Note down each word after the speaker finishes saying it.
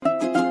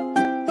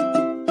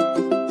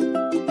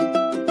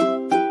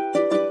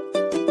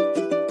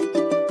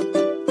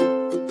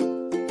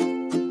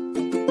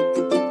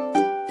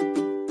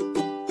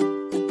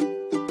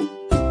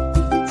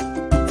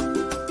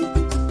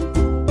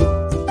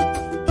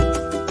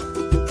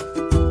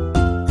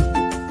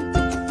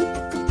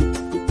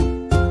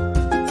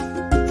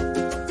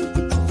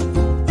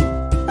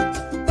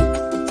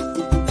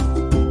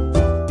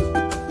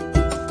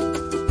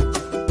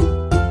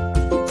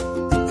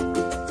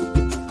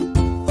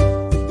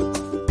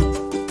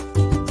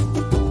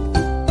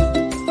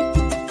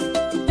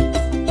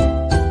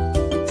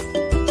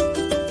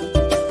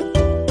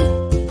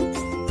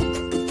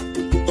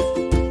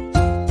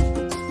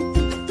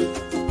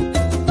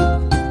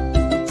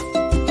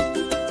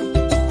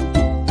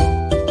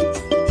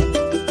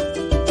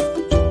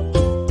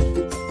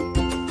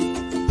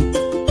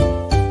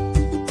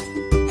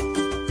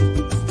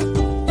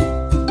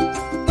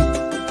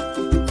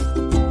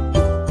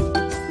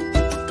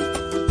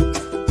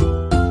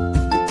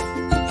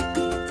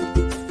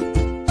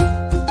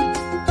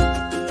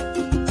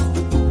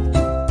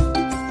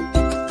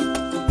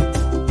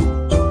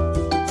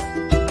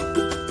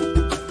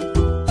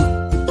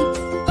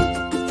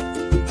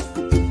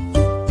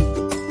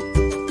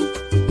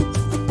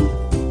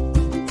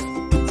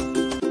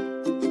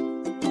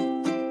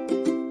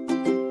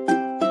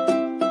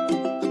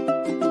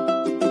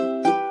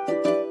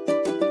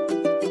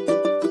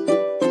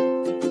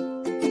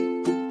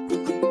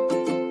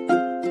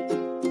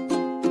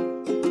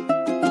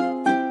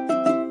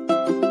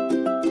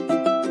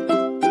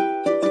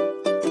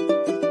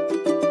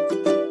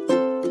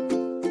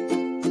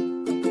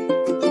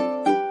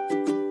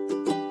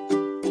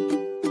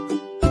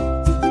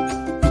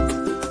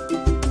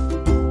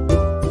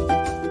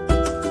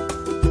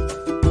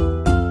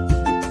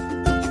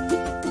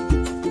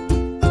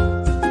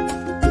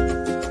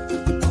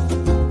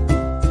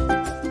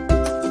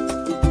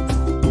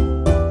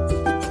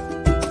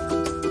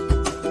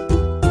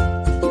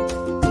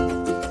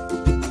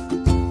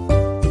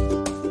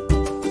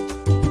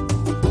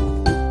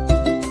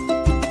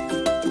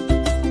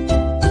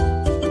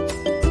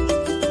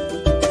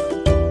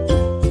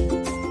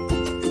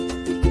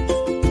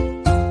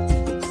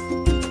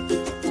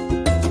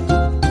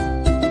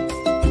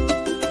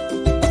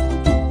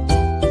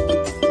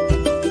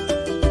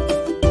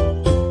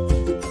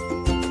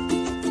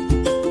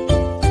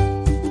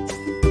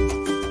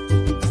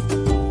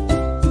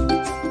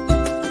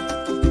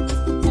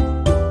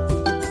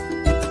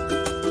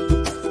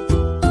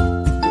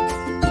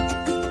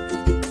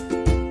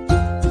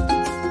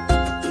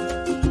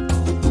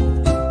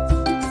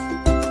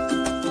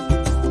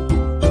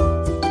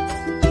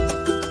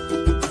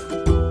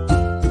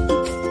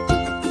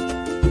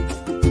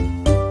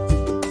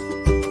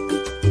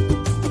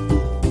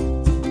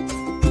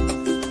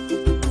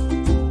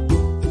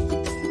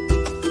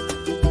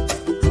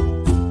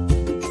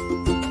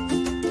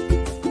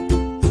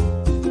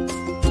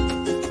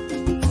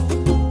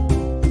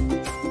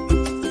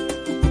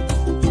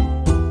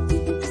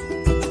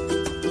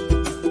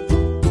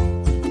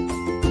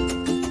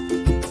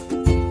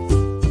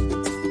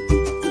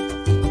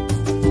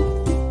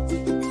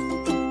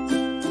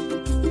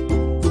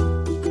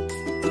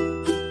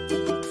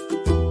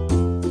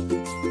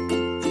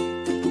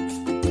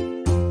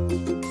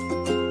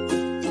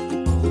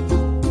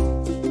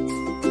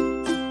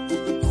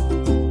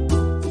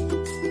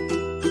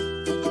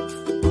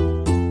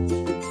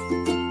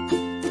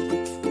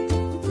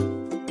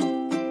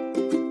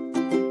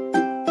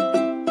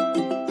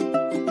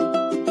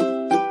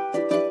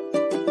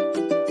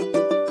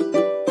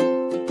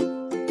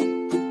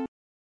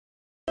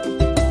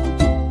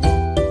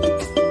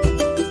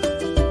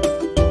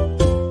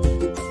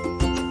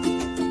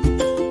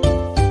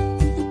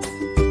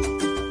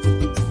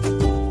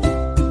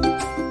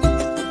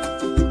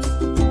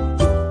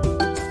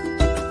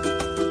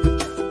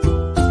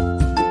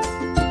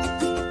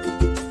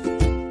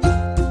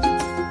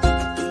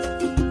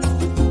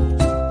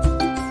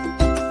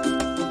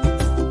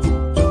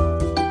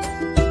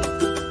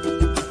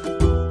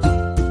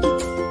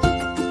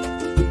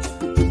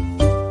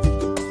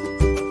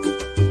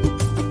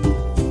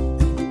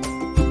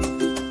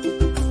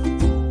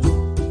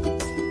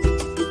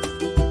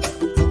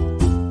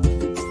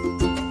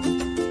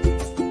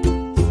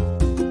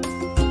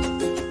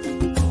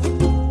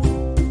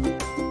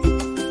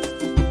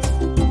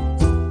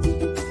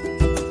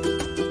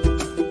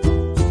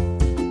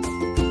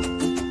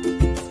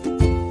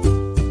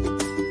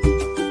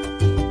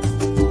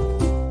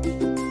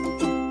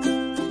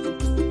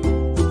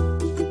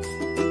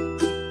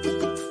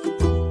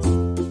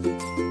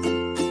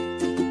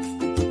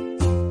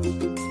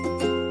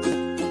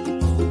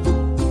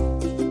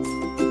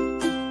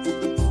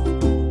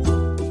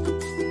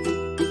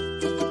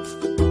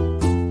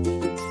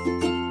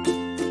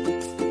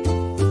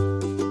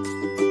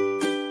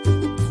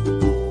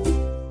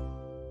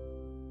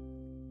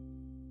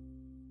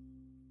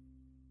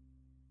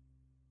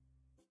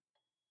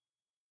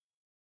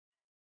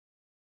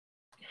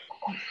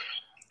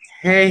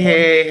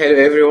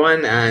Hello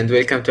everyone, and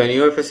welcome to a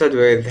new episode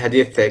with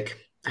Hadith Tech.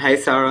 Hi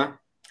Sarah,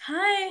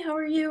 Hi, how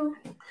are you?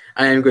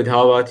 I am good.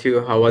 How about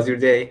you? How was your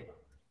day?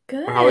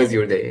 Or how is Good.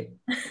 your day?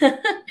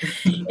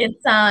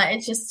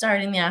 It's just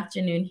starting the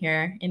afternoon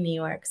here in New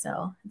York,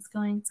 so it's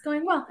going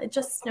well. It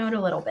just snowed a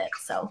little bit,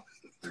 so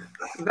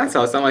That's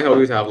awesome. I hope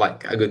you have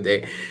like a good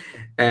day.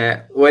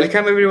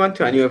 Welcome everyone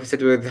to a new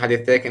episode with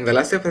Hadith Tech. In the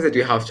last episode,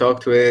 we have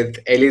talked with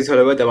Elise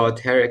Hollywood about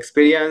her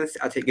experience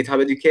at GitHub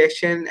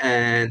Education,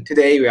 and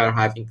today we are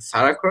having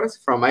Sara Cross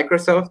from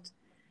Microsoft.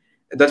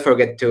 Don't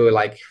forget to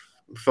like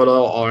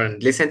follow or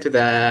listen to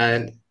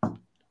the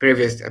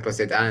previous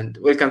episode. And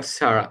welcome to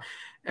Sarah.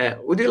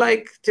 Would you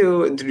like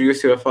to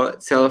introduce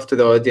yourself to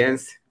the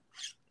audience?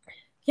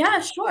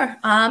 yeah, sure.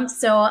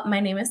 So my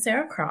name is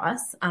Sara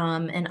Cross,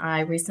 and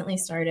I recently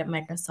started at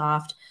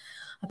Microsoft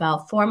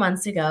about 4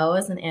 months ago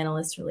as an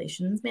analyst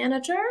relations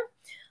manager.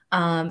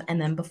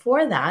 And then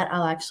before that,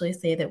 I'll actually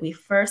say that we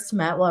first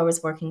met while I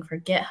was working for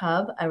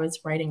GitHub. I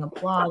was writing a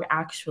blog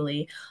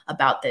actually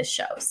about this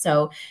show.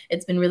 So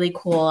it's been really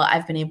cool.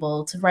 I've been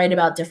able to write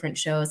about different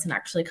shows and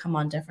actually come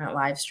on different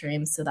live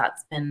streams. So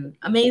that's been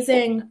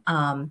amazing.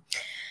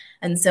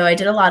 And so I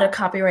did a lot of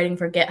copywriting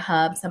for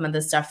GitHub. Some of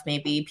the stuff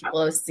maybe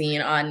people have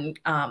seen on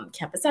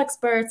Campus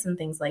Experts and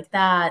things like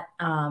that.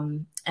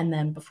 And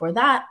then before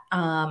that,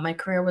 my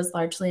career was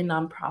largely a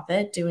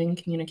nonprofit doing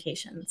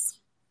communications.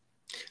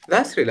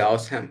 That's really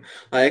awesome.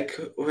 Like,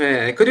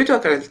 could you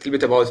talk a little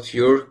bit about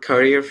your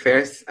career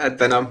first at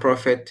the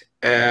nonprofit?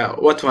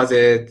 What was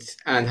it,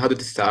 and how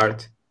did it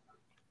start?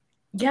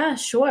 Yeah,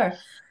 sure.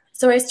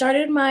 So I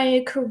started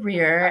my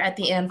career at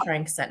the Anne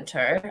Frank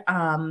Center.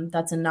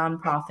 That's a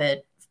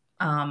nonprofit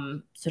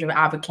sort of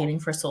advocating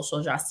for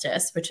social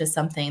justice, which is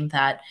something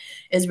that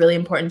is really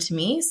important to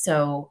me.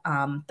 So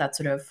that's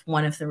sort of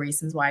one of the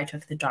reasons why I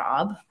took the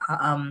job.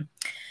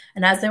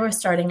 And as they were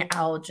starting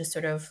out, just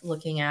sort of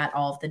looking at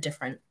all of the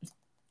different,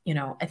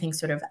 I think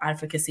sort of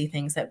advocacy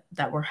things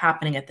that were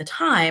happening at the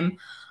time,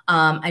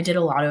 I did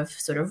a lot of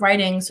sort of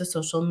writing, so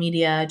social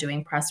media,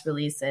 doing press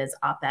releases,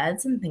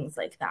 op-eds, and things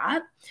like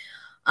that.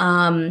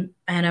 And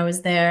I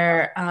was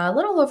there a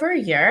little over a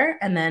year,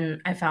 and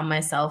then I found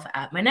myself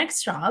at my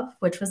next job,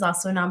 which was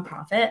also a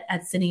nonprofit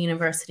at City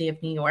University of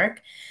New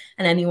York.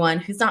 And anyone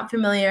who's not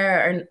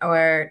familiar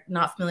or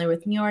not familiar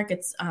with New York,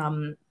 it's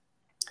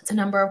a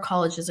number of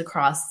colleges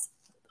across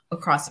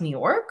New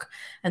York.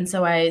 And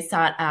so I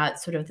sat at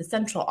sort of the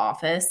central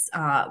office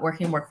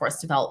working workforce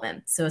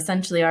development. So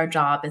essentially, our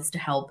job is to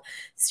help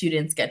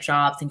students get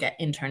jobs and get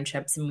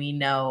internships. And we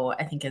know,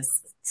 I think,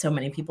 as so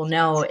many people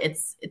know,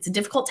 it's a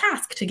difficult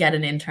task to get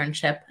an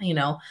internship.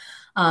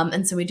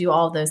 And so we do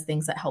all of those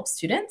things that help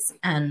students.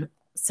 And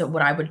so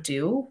what I would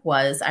do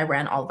was I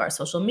ran all of our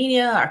social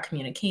media, our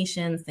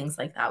communications, things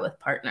like that with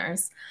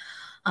partners.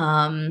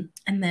 And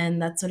then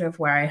that's sort of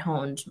where I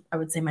honed, I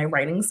would say, my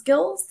writing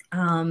skills,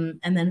 and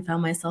then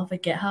found myself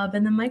at GitHub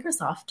and then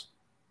Microsoft.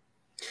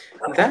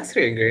 That's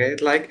really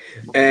great. Like,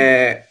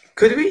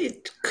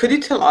 could you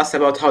tell us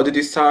about how did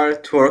you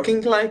start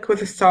working like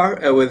with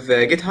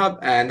GitHub,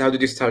 and how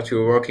did you start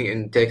your working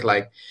in tech?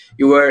 Like,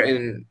 you were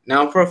in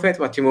nonprofit,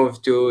 but you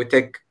moved to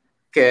tech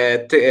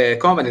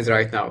companies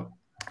right now.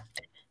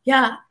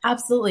 Yeah,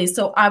 absolutely.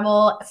 So I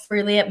will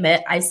freely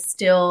admit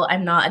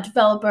I'm not a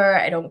developer.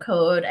 I don't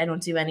code. I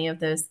don't do any of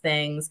those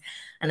things.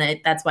 And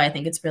that's why I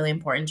think it's really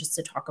important just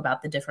to talk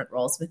about the different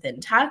roles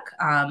within tech,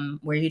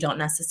 where you don't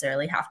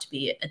necessarily have to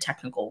be a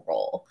technical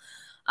role.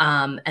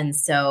 And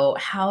so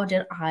how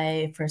did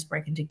I first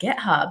break into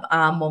GitHub?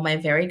 Well, my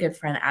very good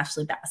friend,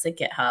 Ashley Bass at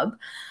GitHub,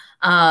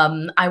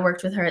 I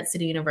worked with her at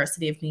City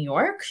University of New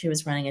York. She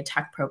was running a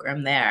tech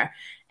program there.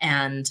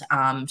 And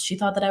she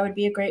thought that I would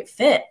be a great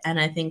fit. And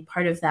I think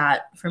part of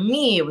that for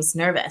me, it was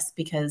nervous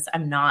because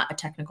I'm not a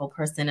technical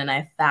person. And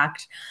I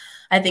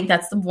think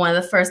that's one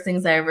of the first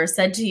things I ever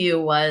said to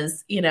you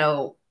was,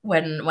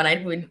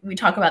 when we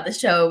talk about the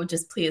show,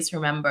 just please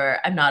remember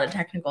I'm not a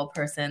technical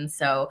person.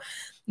 So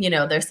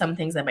there's some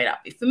things I might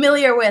not be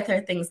familiar with or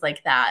things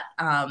like that.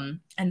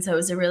 And so it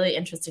was a really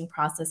interesting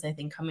process, I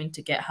think, coming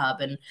to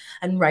GitHub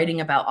and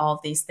writing about all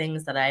of these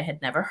things that I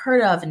had never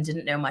heard of and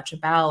didn't know much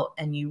about.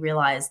 And you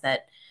realize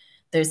that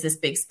there's this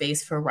big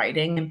space for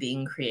writing and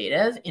being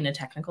creative in a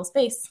technical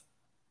space.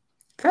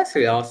 That's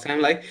really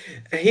awesome. Like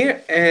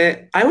here,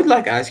 I would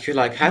like to ask you,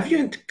 like, have you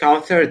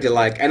encountered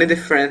like any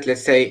different,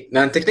 let's say,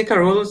 non-technical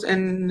roles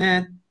in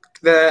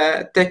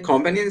the tech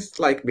companies,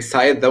 like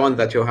beside the one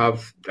that you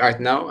have right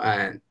now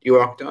and you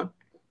worked on?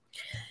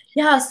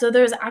 Yeah, so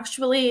there's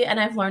actually, and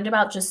I've learned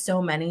about just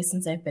so many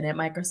since I've been at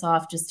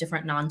Microsoft, just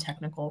different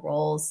non-technical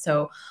roles.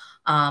 So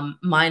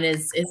mine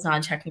is it's not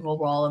a technical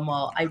role, and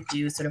while I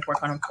do sort of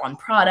work on one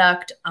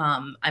product,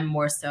 I'm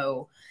more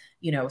so,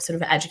 sort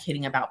of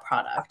educating about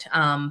product.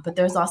 But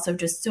there's also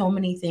just so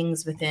many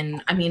things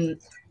within. I mean,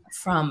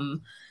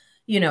 from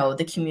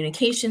the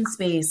communication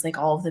space, like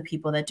all of the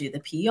people that do the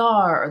PR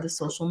or the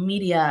social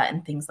media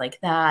and things like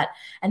that,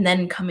 and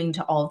then coming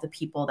to all of the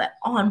people that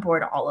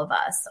onboard all of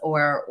us,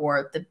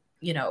 or the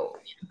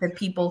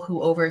people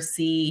who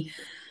oversee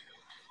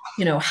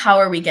how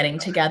are we getting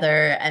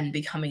together and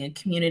becoming a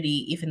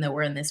community, even though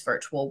we're in this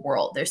virtual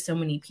world? There's so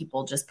many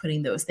people just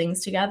putting those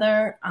things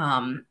together.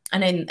 And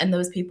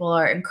those people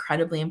are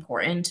incredibly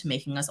important to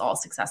making us all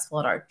successful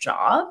at our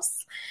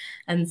jobs.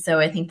 And so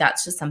I think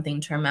that's just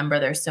something to remember.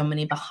 There's so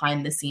many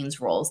behind the scenes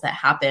roles that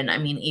happen. I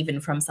mean, even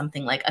from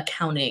something like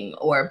accounting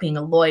or being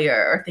a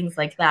lawyer or things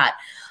like that.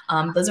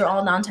 Those are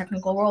all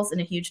non-technical roles in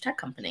a huge tech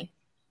company.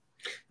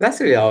 That's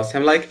really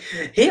awesome. Like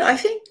here, I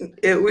think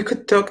we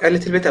could talk a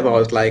little bit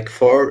about like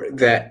for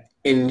the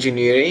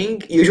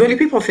engineering. Usually,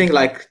 people think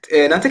like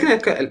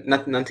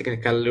not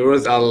non-technical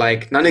rules are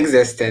like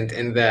non-existent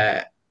in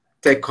the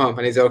tech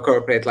companies or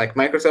corporate like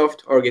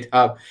Microsoft or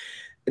GitHub.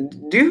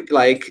 Do you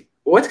like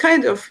what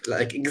kind of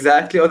like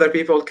exactly other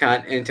people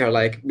can enter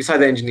like beside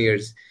the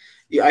engineers?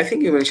 I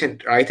think you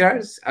mentioned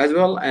writers as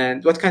well,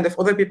 and what kind of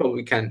other people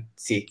we can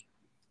see?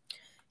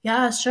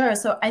 Yeah, sure.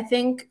 So I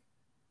think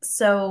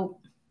so.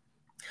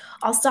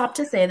 I'll stop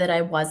to say that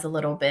I was a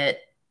little bit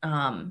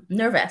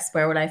nervous.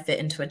 Where would I fit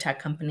into a tech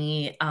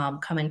company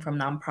coming from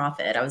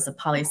nonprofit? I was a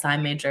poli-sci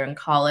major in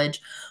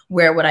college.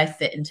 Where would I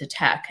fit into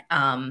tech?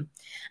 And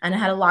I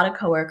had a lot of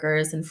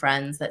coworkers and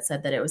friends that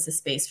said that it was a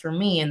space for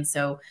me. And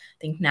so I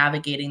think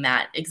navigating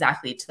that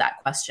exactly to that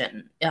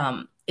question,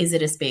 is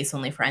it a space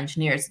only for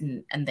engineers?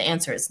 And the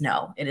answer is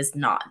no, it is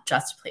not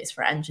just a place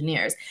for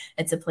engineers.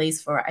 It's a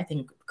place for, I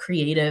think,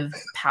 creative,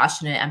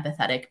 passionate,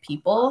 empathetic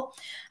people.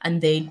 And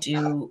they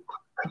do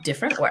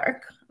different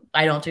work.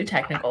 I don't do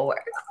technical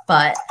work,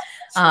 but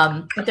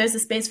there's a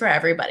space for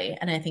everybody.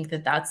 And I think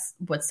that that's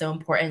what's so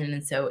important.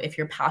 And so if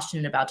you're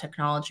passionate about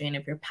technology and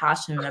if you're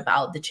passionate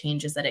about the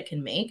changes that it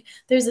can make,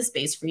 there's a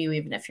space for you,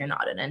 even if you're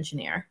not an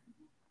engineer.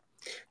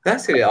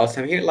 That's really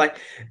awesome. Here,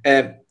 like,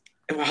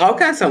 how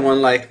can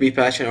someone like be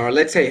passionate, or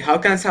let's say, how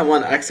can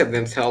someone accept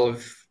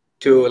themselves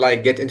to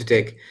like get into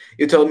tech?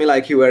 You told me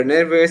like you were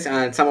nervous,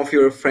 and some of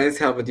your friends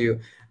helped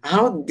you.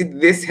 How did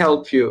this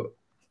help you?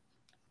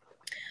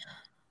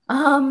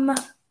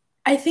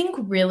 I think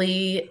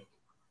really,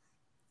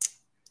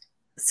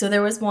 so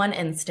there was one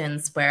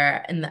instance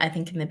where, and I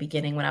think in the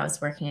beginning when I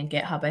was working at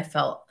GitHub, I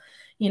felt,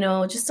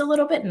 just a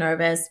little bit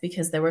nervous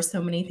because there were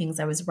so many things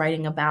I was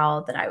writing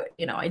about that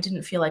I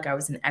didn't feel like I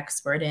was an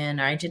expert in,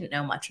 or I didn't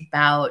know much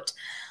about.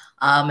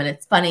 And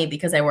it's funny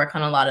because I work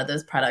on a lot of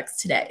those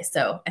products today.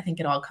 So I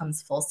think it all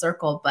comes full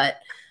circle. But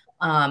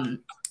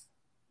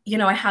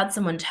I had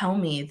someone tell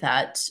me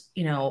that,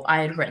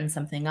 I had written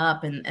something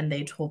up and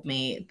they told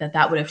me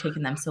that would have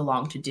taken them so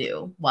long to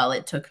do, while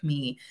it took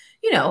me,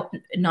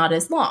 not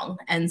as long.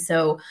 And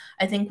so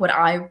I think what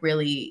I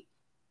really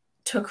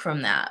took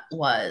from that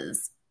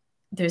was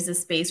there's a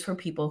space for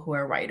people who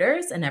are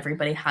writers, and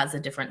everybody has a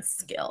different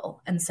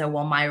skill. And so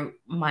while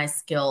my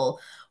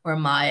skill or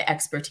my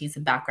expertise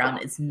and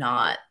background is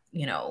not,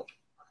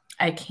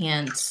 I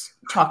can't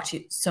talk to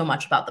you so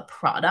much about the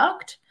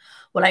product.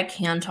 What I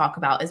can talk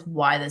about is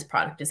why this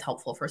product is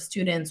helpful for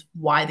students,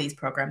 why these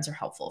programs are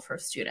helpful for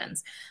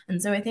students. And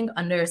so I think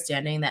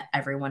understanding that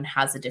everyone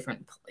has a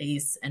different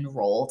place and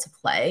role to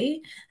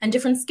play and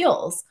different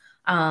skills.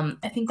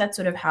 I think that's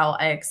sort of how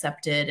I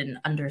accepted and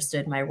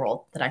understood my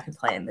role that I could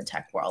play in the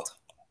tech world.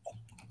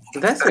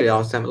 That's really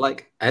awesome.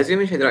 Like as you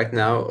mentioned right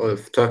now,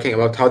 of talking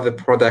about how the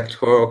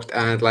product worked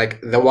and like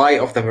the why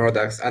of the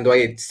products and why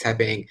it's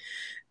happening.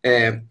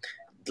 Um,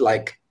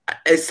 like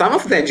some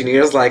of the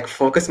engineers like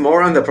focus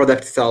more on the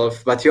product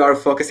itself, but you are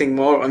focusing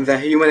more on the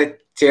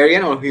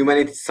humanitarian or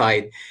humanity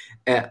side.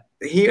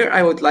 Here,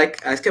 I would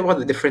like ask about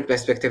the different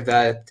perspective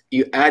that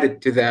you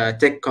added to the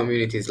tech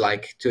communities,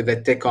 like to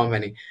the tech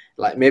company.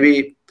 Like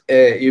maybe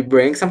you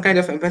bring some kind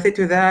of empathy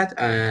to that,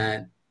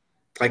 and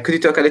like could you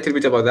talk a little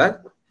bit about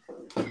that?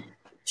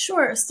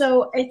 Sure.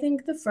 So I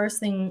think the first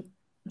thing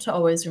to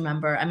always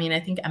remember, I mean, I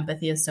think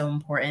empathy is so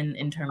important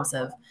in terms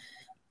of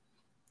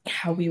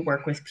how we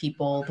work with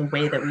people, the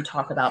way that we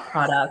talk about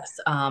products.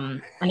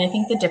 And I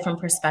think the different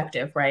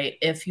perspective, right?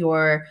 If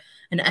you're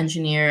an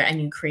engineer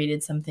and you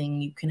created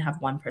something, you can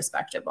have one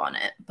perspective on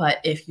it. But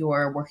if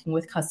you're working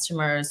with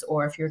customers,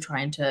 or if you're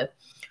trying to,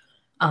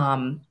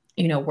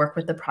 work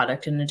with the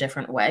product in a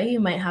different way, you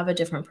might have a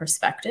different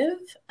perspective.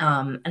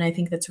 And I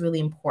think that's really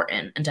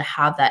important. And to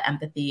have that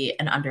empathy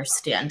and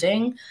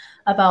understanding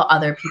about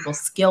other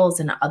people's skills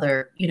and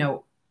other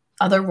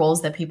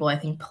roles that people, I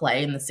think,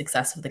 play in the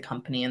success of the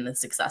company and the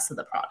success of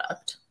the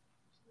product.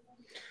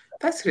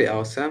 That's really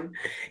awesome.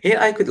 Here,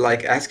 I could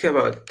like ask you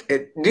about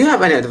it. Do you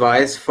have any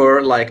advice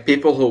for like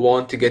people who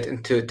want to get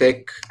into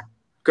tech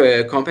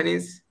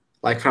companies,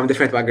 like from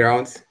different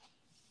backgrounds?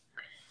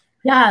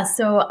 Yeah,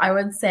 so I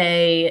would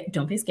say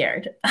don't be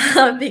scared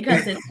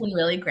because it's been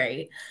really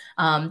great.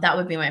 That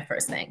would be my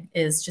first thing,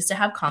 is just to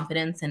have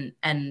confidence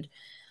and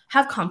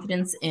have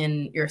confidence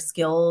in your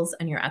skills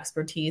and your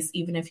expertise,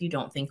 even if you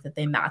don't think that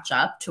they match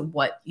up to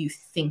what you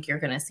think you're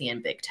going to see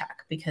in big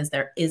tech, because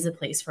there is a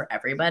place for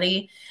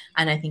everybody.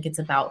 And I think it's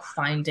about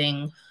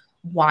finding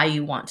why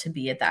you want to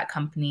be at that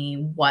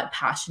company, what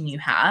passion you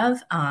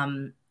have,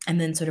 and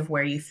then sort of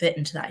where you fit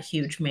into that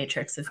huge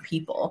matrix of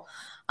people.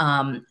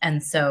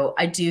 And so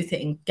I do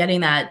think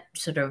getting that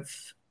sort of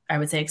I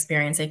would say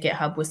experience at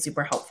GitHub was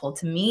super helpful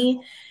to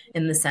me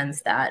in the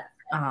sense that,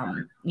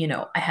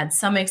 I had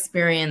some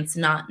experience,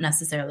 not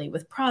necessarily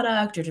with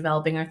product or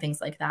developing or things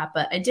like that,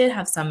 but I did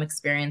have some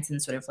experience in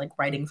sort of like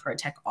writing for a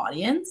tech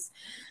audience.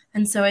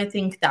 And so I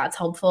think that's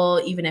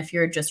helpful, even if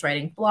you're just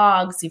writing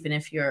blogs, even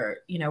if you're,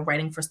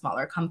 writing for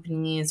smaller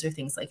companies or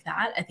things like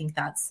that. I think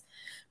that's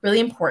really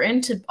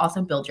important to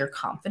also build your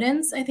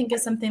confidence, I think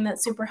is something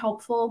that's super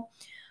helpful.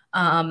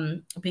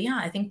 But yeah,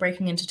 I think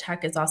breaking into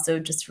tech is also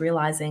just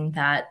realizing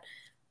that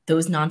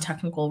those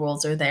non-technical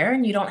roles are there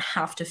and you don't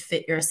have to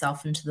fit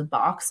yourself into the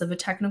box of a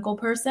technical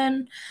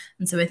person.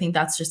 And so I think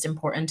that's just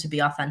important to be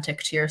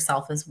authentic to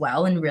yourself as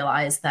well and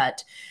realize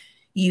that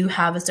you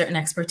have a certain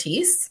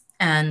expertise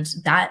and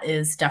that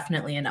is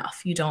definitely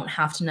enough. You don't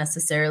have to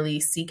necessarily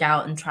seek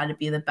out and try to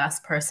be the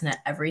best person at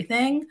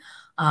everything.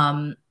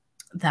 I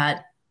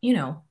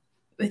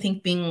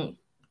think being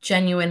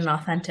genuine and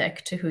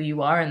authentic to who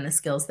you are and the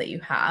skills that you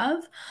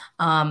have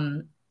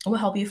will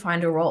help you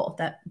find a role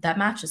that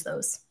matches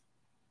those.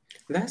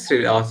 That's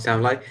really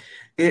awesome. Like,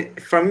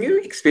 from your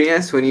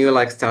experience when you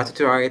like started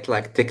to write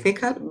like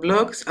technical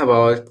blogs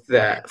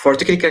for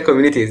technical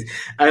communities,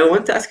 I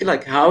want to ask you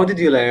like, how did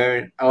you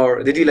learn,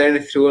 or did you learn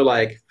it through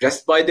like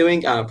just by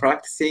doing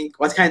practicing?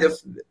 What kind of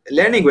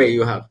learning way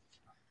you have?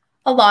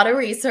 A lot of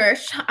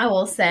research, I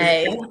will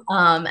say,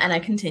 and I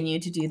continue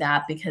to do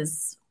that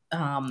because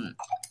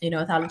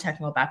without a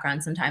technical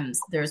background, sometimes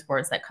there's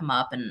words that come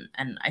up,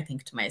 and I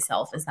think to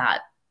myself,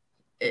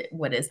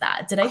 what is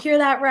that? Did I hear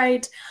that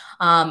right?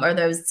 Or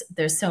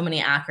there's so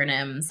many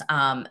acronyms.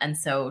 And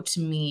so to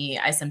me,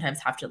 I sometimes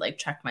have to like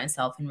check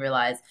myself and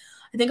realize,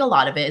 I think a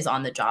lot of it is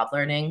on the job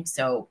learning.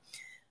 So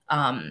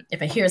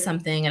if I hear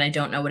something and I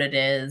don't know what it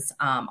is,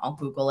 I'll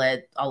Google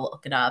it, I'll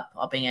look it up,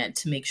 I'll bing it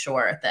to make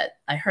sure that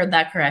I heard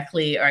that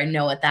correctly or I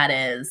know what that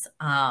is.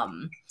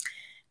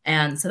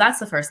 And so that's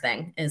the first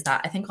thing, is that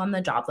I think on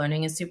the job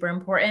learning is super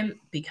important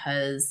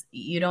because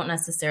you don't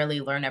necessarily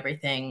learn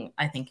everything.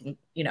 I think,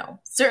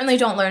 certainly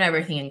don't learn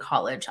everything in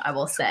college, I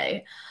will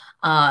say.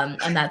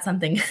 And that's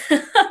something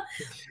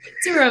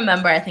to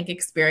remember. I think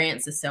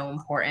experience is so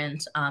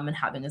important, and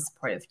having a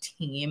supportive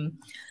team.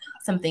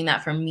 Something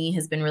that for me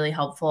has been really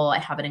helpful. I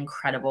have an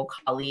incredible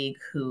colleague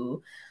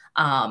who,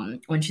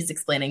 when she's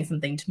explaining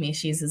something to me,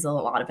 she uses a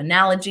lot of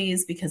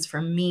analogies because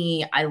for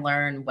me, I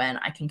learn when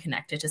I can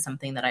connect it to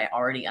something that I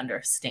already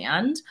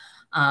understand.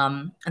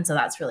 And so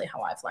that's really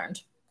how I've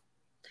learned.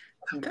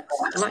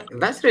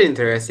 That's really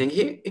interesting.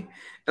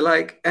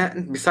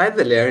 Besides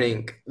the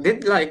learning,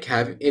 did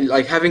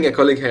having a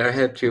colleague here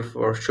helped you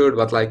for sure,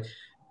 but like,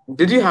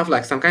 did you have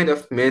like some kind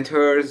of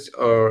mentors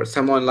or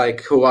someone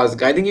like who was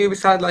guiding you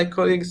beside like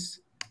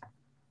colleagues?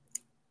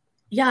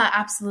 Yeah,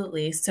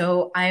 absolutely.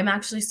 So I'm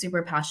actually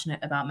super passionate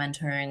about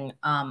mentoring.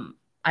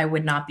 I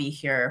would not be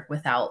here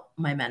without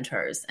my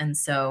mentors. And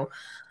so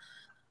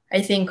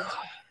I think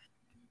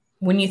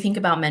when you think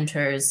about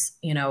mentors,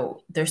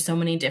 there's so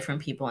many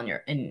different people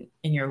in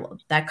your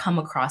that come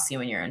across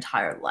you in your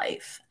entire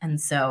life. And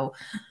so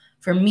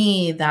for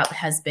me, that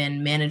has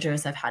been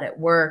managers I've had at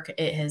work,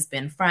 it has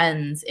been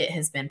friends, it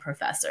has been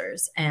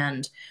professors.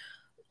 And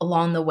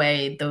along the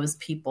way, those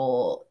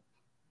people,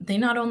 they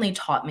not only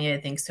taught me, I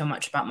think, so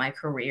much about my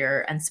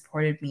career and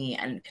supported me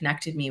and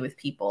connected me with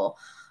people,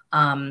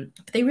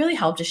 but they really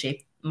helped to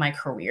shape my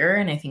career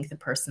and I think the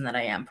person that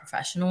I am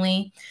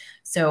professionally.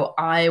 So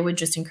I would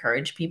just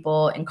encourage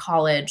people in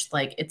college,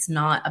 like, it's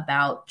not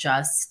about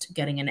just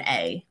getting an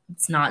A.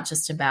 It's not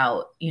just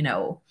about,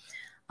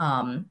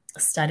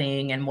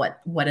 studying and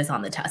what is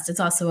on the test. It's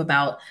also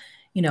about,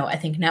 I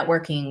think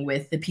networking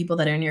with the people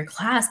that are in your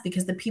class,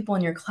 because the people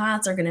in your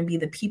class are going to be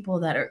the people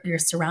that you're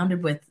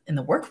surrounded with in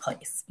the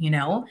workplace,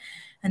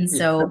 And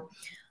so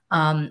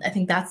I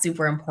think that's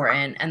super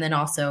important. And then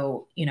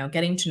also,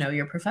 getting to know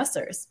your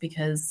professors,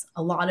 because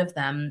a lot of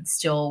them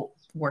still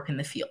work in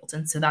the field.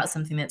 And so that's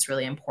something that's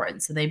really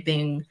important. So they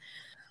bring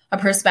a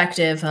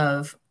perspective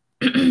of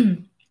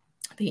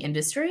the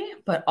industry,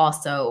 but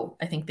also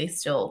I think they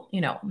still,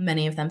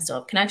 many of them still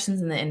have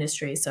connections in the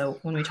industry. So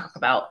when we talk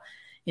about,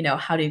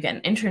 how do you get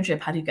an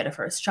internship? How do you get a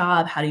first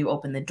job? How do you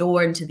open the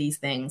door into these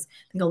things?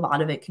 I think a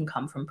lot of it can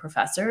come from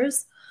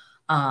professors.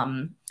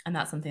 And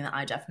that's something that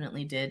I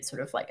definitely did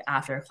sort of like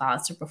after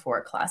class or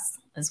before class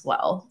as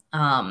well.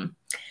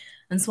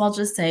 And so I'll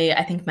just say,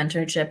 I think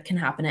mentorship can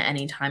happen at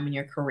any time in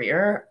your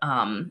career.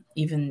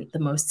 Even the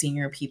most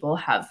senior people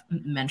have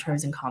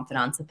mentors and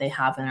confidants that they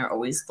have and are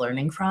always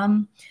learning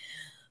from.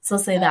 So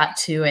I'll say that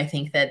too. I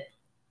think that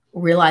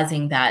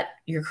realizing that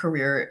your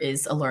career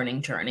is a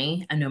learning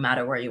journey and no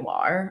matter where you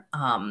are,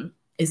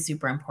 is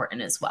super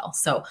important as well.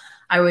 So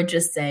I would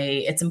just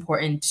say it's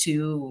important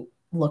to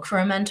look for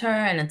a mentor,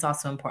 and it's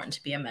also important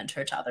to be a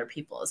mentor to other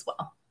people as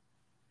well.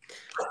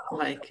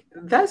 Like,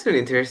 that's really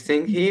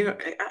interesting. Here,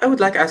 I would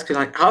like to ask you,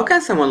 like, how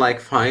can someone like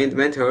find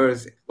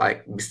mentors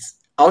like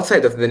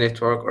outside of the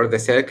network or the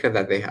circle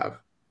that they have?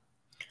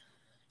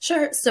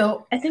 Sure.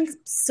 So I think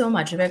so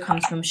much of it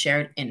comes from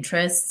shared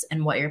interests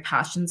and what your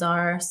passions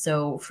are.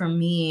 So for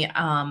me,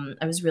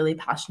 I was really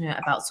passionate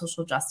about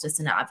social justice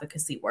and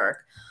advocacy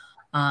work.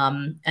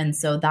 And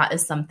so that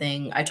is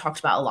something I talked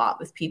about a lot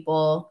with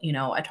people.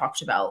 I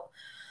talked about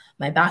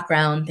my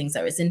background, things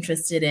I was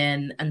interested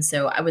in. And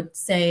so I would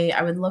say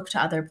I would look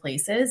to other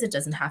places. It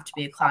doesn't have to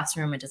be a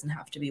classroom, it doesn't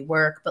have to be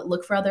work, but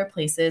look for other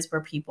places where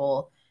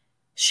people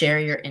share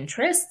your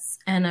interests.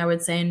 And I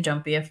would say, and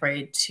don't be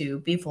afraid to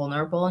be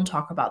vulnerable and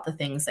talk about the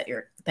things that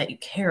you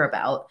care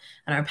about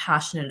and are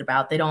passionate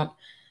about. They don't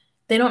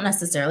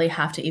necessarily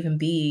have to even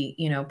be,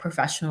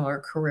 professional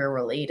or career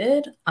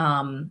related.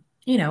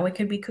 It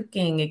could be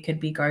cooking, it could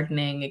be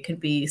gardening, it could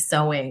be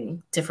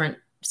sewing, different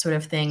sort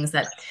of things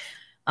that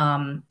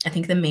I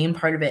think the main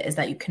part of it is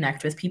that you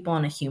connect with people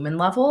on a human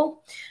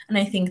level. And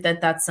I think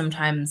that that's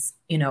sometimes,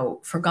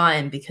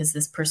 forgotten because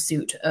this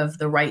pursuit of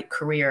the right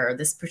career,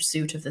 this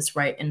pursuit of this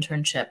right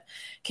internship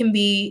can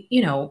be,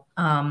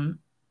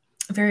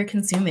 very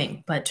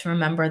consuming. But to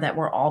remember that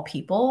we're all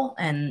people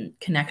and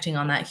connecting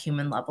on that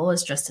human level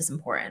is just as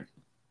important.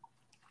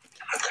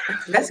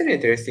 That's very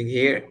interesting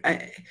here.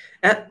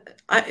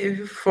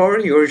 For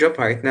your job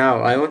right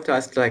now, I want to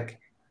ask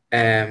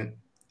um,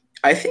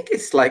 I think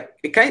it's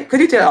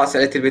could you tell us a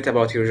little bit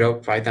about your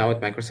job right now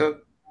at Microsoft?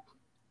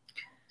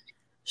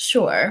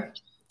 Sure.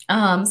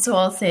 So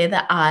I'll say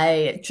that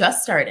I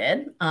just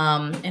started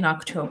in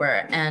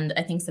October, and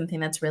I think something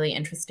that's really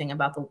interesting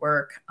about the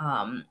work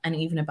and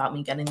even about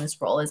me getting this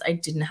role is I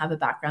didn't have a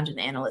background in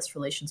analyst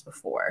relations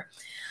before.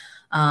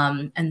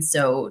 And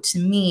so to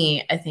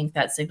me, I think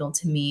that signaled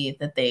to me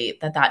that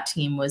that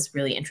team was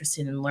really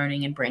interested in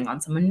learning and bringing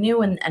on someone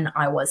new, and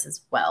I was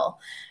as well.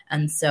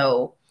 And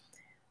so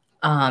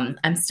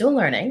I'm still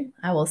learning,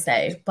 I will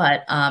say,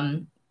 but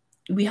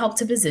we help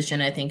to position,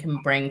 I think,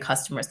 and bring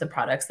customers the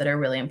products that are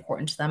really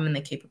important to them and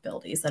the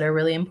capabilities that are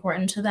really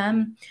important to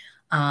them.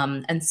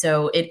 And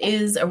so it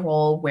is a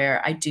role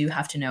where I do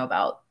have to know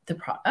about the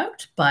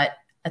product, but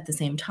at the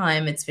same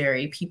time, it's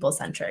very people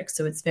centric.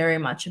 So it's very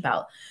much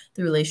about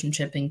the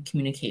relationship and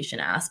communication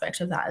aspect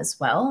of that as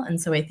well.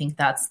 And so I think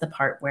that's the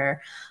part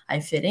where I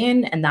fit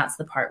in, and that's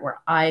the part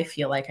where I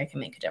feel like I can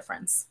make a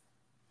difference.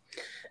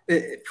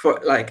 For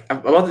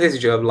about this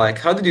job,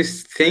 how did you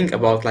think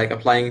about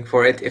applying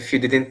for it if you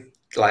didn't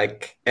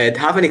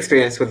have an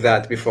experience with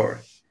that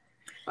before?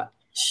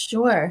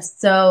 Sure.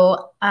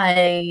 So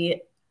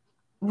I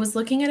was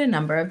looking at a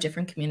number of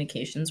different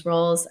communications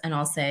roles, and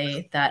I'll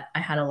say that I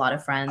had a lot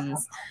of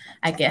friends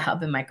at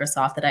GitHub and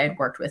Microsoft that I had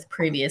worked with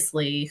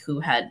previously who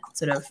had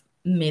sort of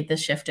made the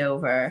shift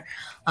over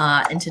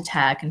into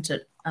tech, into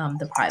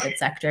the private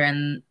sector.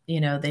 And,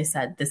 they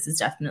said, this is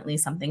definitely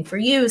something for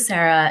you,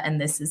 Sarah.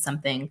 And this is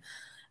something,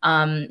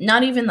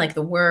 not even like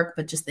the work,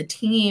 but just the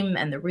team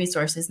and the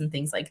resources and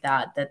things like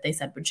that they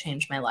said would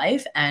change my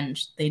life. And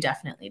they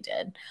definitely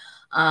did.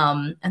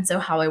 And so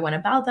how I went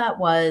about that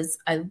was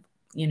I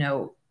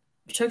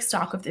took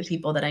stock of the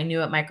people that I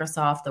knew at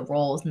Microsoft, the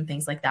roles and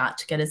things like that,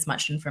 to get as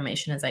much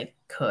information as I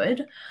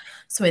could.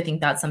 So I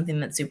think that's something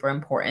that's super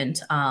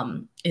important,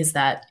 is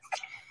that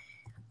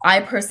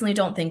I personally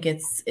don't think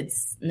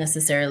it's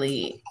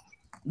necessarily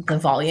the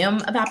volume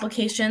of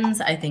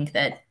applications. I think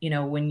that,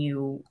 when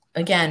you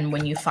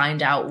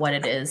find out what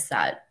it is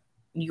that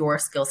your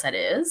skill set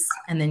is,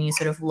 and then you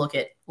sort of look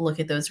at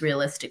those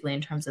realistically in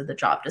terms of the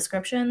job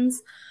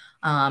descriptions.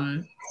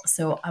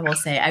 So I will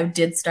say I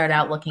did start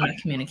out looking at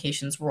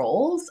communications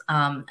roles,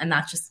 and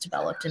that just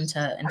developed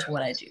into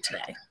what I do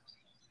today.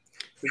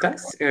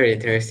 That's very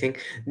interesting.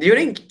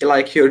 During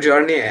your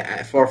journey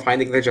for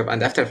finding the job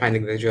and after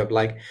finding the job,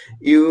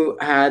 you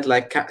had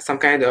some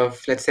kind of,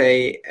 let's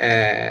say,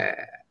 a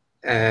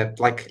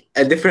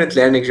different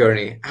learning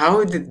journey.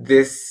 How did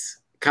this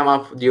come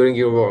up during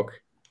your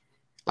work?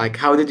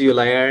 How did you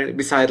learn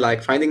beside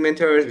finding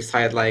mentors,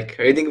 beside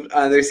reading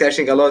and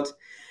researching a lot?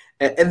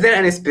 Is there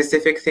any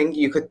specific thing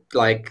you could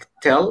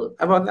tell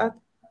about that?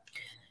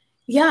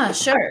 Yeah,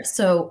 sure.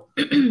 So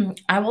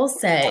I will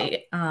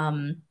say,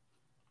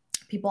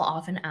 people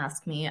often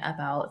ask me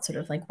about sort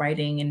of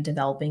writing and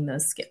developing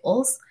those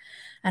skills.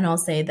 And I'll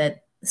say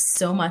that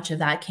so much of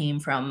that came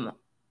from,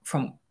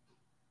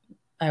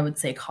 I would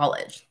say,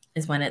 college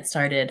is when it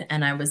started.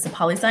 And I was a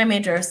poli-sci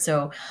major,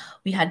 so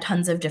we had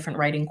tons of different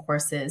writing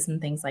courses and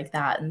things like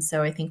that. And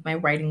so I think my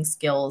writing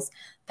skills,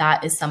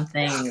 that is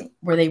something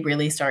where they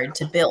really started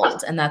to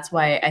build. And that's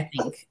why I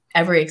think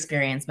every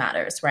experience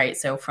matters, right?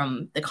 So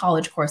from the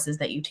college courses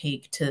that you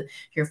take to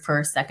your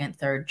first, second,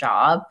 third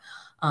job,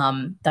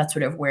 that's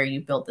sort of where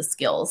you build the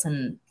skills.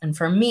 And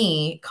for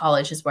me,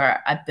 college is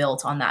where I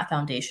built on that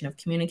foundation of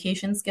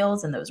communication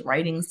skills and those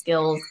writing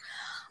skills.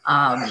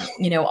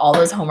 All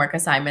those homework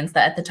assignments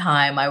that at the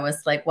time I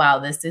was like, wow,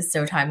 this is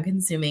so time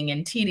consuming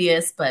and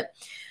tedious. But,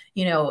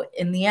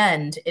 in the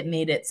end, it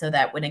made it so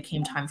that when it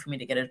came time for me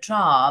to get a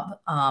job,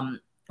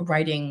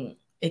 writing,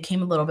 it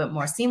came a little bit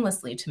more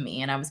seamlessly to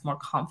me, and I was more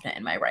confident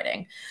in my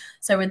writing.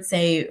 So I would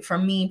say for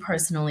me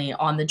personally,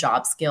 on the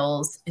job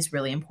skills is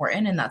really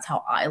important, and that's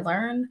how I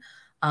learn.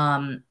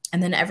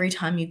 And then every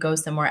time you go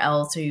somewhere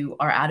else, or you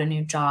are at a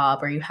new job,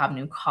 or you have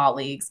new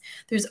colleagues,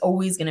 there's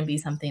always going to be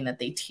something that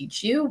they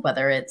teach you,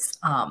 whether it's,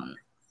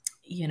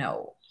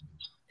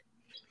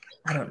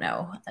 I don't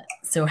know.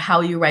 So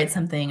how you write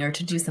something or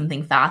to do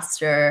something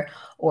faster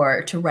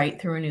or to write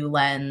through a new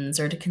lens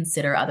or to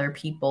consider other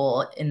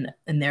people in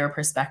their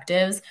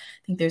perspectives,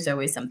 I think there's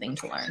always something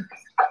to learn.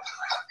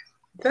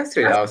 That's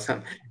really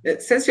awesome.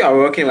 Since you are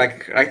working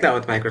like right now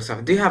at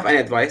Microsoft, do you have any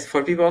advice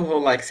for people who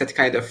like set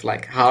kind of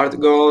like hard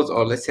goals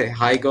or let's say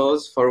high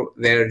goals for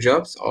their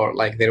jobs or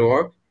like their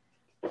work?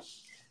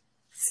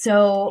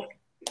 So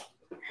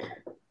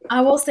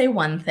I will say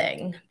one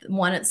thing.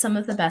 Some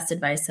of the best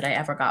advice that I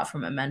ever got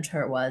from a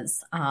mentor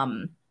was,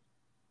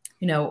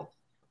 you know,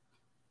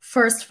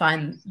 first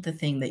find the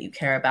thing that you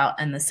care about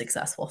and the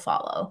success will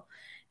follow.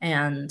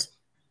 And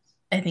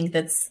I think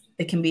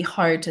it can be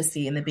hard to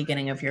see in the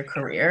beginning of your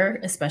career,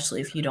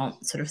 especially if you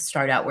don't sort of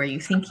start out where you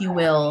think you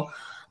will,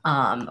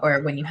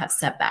 or when you have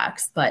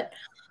setbacks. But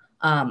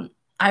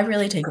I've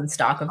really taken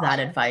stock of that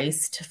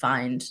advice to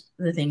find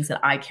the things that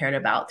I cared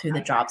about through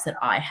the jobs that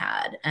I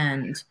had,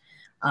 and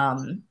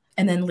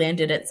then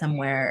landed it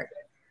somewhere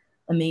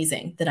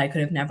amazing that I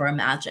could have never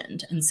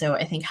imagined. And so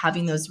I think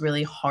having those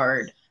really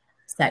hard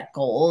set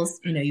goals,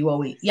 you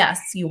always,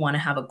 yes, you want to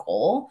have a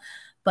goal,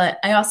 but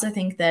I also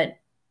think that,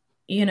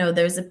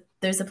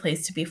 there's a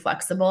place to be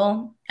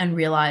flexible and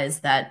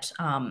realize that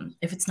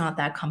if it's not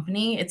that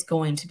company, it's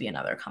going to be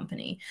another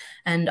company.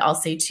 And I'll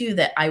say too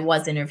that I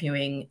was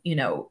interviewing,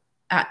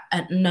 at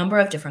a number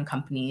of different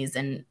companies,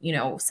 and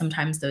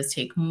sometimes those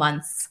take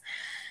months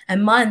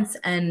and months,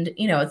 and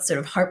it's sort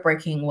of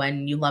heartbreaking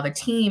when you love a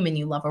team and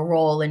you love a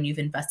role and you've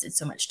invested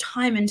so much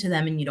time into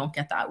them and you don't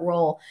get that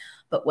role.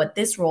 But what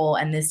this role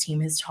and this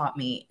team has taught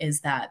me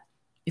is that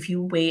if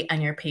you wait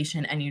and you're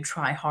patient and you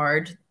try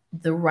hard,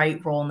 the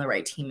right role and the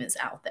right team is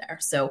out there.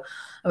 So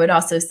I would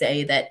also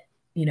say that,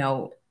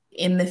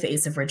 in the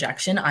face of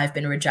rejection, I've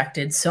been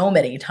rejected so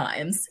many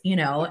times,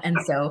 and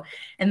so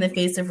in the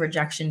face of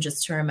rejection,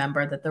 just to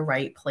remember that the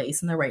right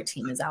place and the right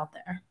team is out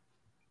there.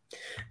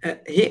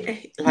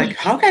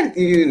 How can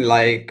you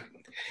like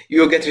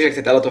you get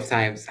rejected a lot of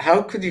times?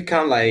 How could you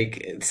come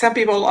like some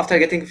people after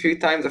getting a few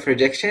times of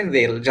rejection,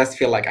 they'll just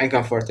feel like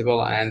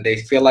uncomfortable and they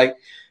feel like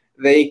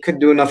they could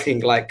do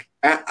nothing. Like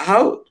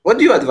what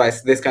do you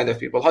advise this kind of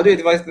people? How do you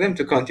advise them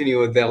to continue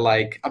with their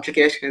like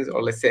applications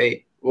or let's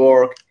say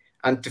work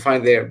and to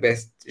find their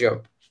best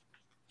job?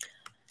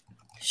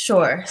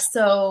 Sure.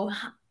 So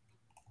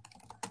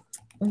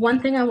one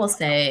thing I will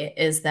say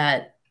is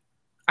that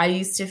I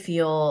used to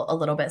feel a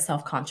little bit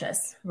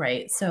self-conscious,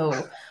 right? So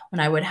when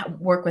I would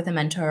work with a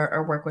mentor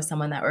or work with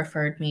someone that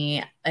referred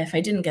me, if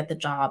I didn't get the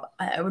job,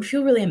 I would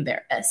feel really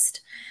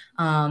embarrassed.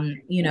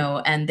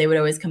 And they would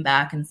always come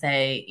back and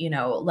say,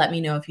 let me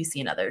know if you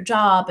see another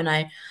job. And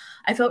I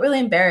felt really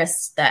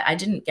embarrassed that I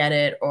didn't get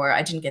it or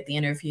I didn't get the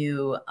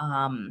interview.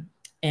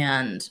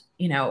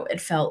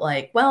 It felt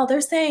like, well,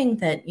 they're saying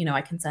that,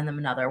 I can send them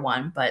another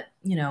one, but,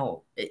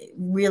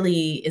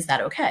 really, is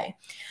that okay?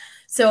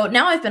 So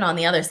now I've been on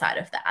the other side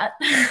of that.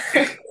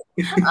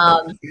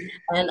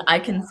 And I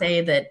can say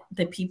that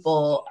the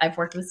people, I've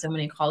worked with so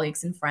many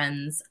colleagues and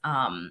friends,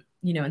 and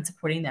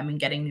supporting them and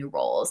getting new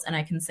roles. And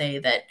I can say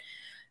that,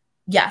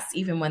 yes,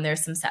 even when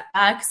there's some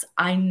setbacks,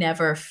 I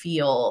never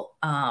feel,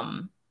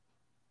 I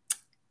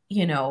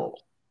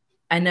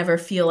never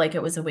feel like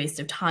it was a waste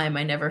of time.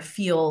 I never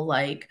feel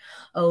like,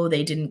 oh,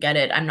 they didn't get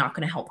it, I'm not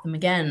going to help them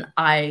again.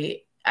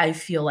 I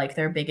feel like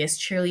their biggest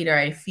cheerleader.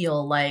 I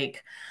feel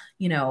like,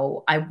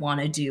 I want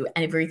to do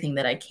everything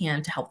that I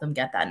can to help them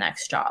get that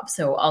next job.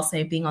 So I'll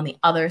say being on the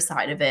other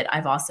side of it,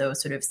 I've also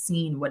sort of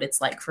seen what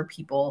it's like for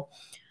people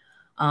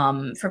who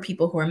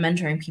are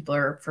mentoring people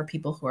or for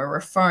people who are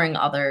referring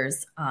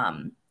others.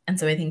 And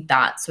so I think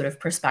that sort of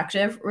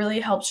perspective really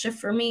helps shift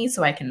for me.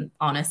 So I can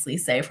honestly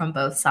say from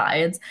both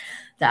sides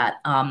that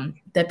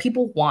that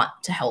people want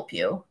to help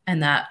you,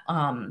 and that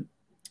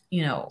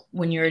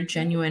when you're a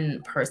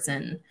genuine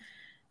person,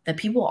 that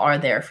people are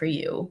there for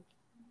you.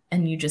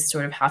 And you just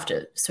sort of have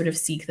to sort of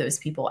seek those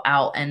people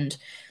out. And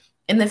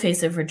in the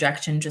face of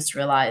rejection, just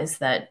realize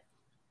that,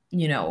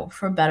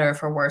 for better or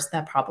for worse,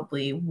 that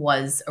probably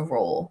was a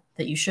role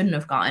that you shouldn't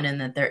have gotten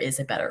and that there is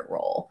a better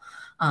role.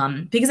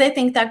 Because I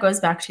think that goes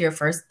back to your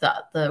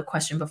the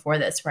question before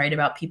this, right?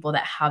 About people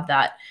that have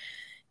that,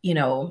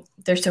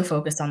 they're so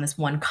focused on this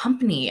one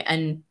company.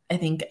 And I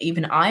think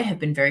even I have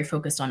been very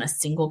focused on a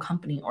single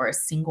company or a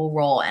single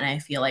role. And I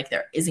feel like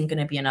there isn't going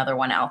to be another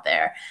one out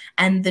there.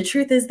 And the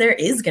truth is there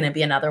is going to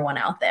be another one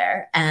out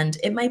there, and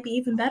it might be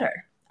even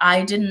better.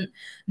 I didn't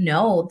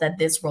know that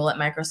this role at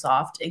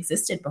Microsoft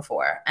existed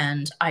before,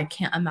 and I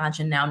can't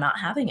imagine now not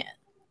having it.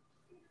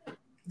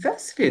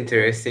 That's really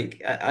interesting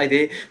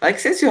idea. Like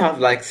since you have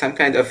like some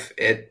kind of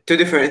two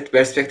different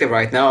perspective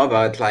right now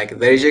about like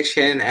the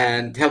rejection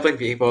and helping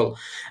people,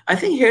 I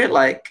think here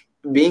like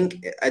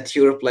being at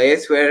your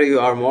place where you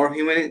are more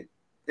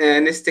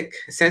humanistic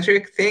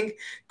centric thing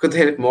could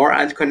help more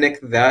and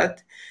connect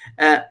that.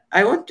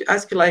 I want to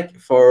ask you like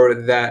for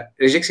the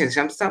rejection,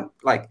 some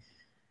like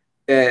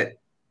uh,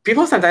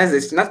 people sometimes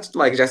it's not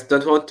like just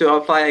don't want to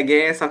apply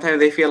again. Sometimes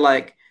they feel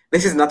like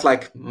this is not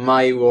like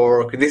my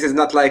work. This is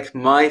not like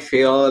my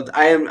field.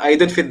 I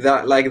don't fit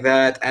that like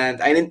that,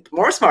 and I need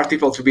more smart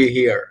people to be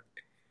here.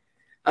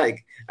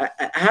 Like,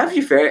 have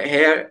you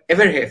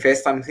ever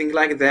faced something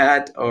like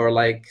that, or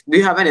like, do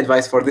you have any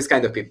advice for this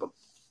kind of people?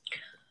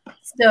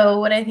 So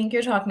what I think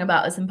you're talking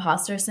about is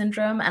imposter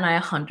syndrome, and I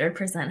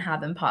 100%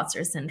 have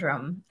imposter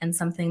syndrome, and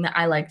something that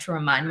I like to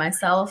remind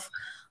myself.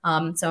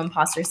 So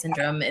imposter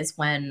syndrome is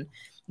when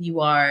you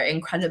are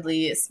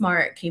incredibly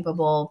smart,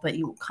 capable, but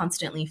you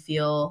constantly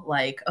feel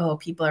like, oh,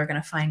 people are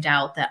going to find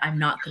out that I'm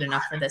not good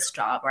enough for this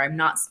job, or I'm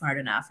not smart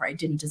enough, or I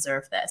didn't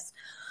deserve this.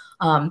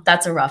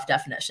 That's a rough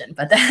definition,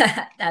 but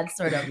that's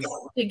sort of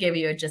to give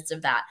you a gist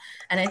of that.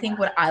 And I think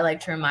what I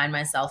like to remind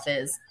myself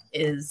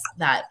is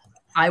that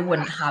I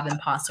wouldn't have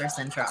imposter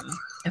syndrome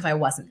if I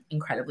wasn't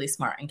incredibly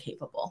smart and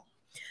capable.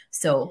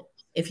 So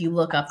if you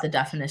look up the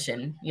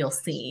definition, you'll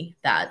see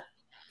that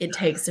it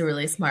takes a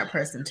really smart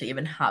person to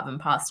even have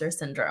imposter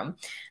syndrome.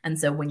 And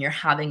so when you're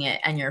having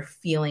it and you're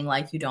feeling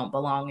like you don't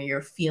belong, or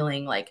you're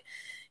feeling like,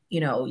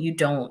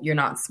 you're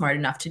not smart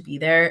enough to be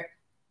there,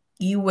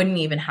 you wouldn't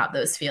even have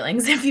those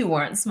feelings if you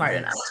weren't smart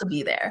enough to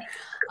be there.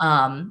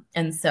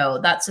 And so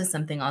that's just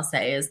something I'll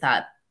say, is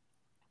that,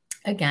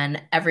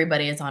 again,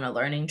 everybody is on a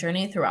learning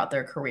journey throughout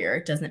their career.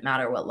 It doesn't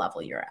matter what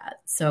level you're at.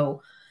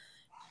 So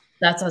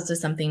that's also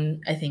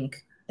something I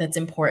think that's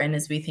important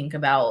as we think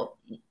about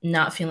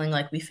not feeling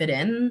like we fit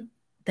in.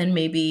 Then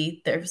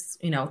maybe there's,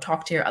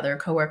 talk to your other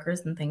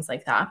coworkers and things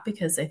like that,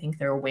 because I think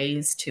there are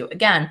ways to,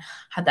 again,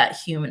 have that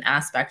human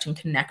aspect and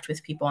connect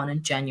with people on a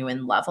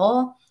genuine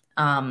level.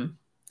 And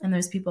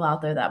there's people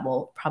out there that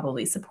will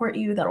probably support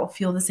you, that will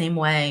feel the same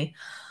way.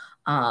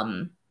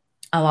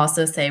 I'll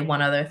also say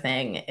one other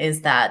thing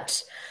is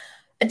that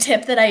a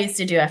tip that I used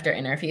to do after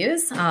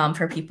interviews,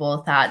 for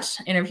people that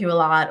interview a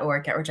lot or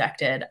get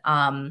rejected.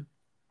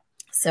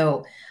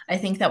 So I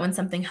think that when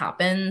something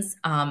happens,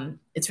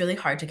 it's really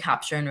hard to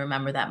capture and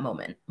remember that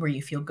moment where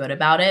you feel good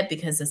about it,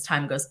 because as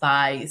time goes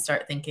by, you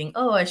start thinking,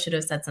 oh, I should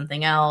have said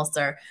something else,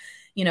 or,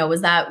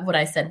 was that what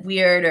I said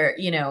weird, or,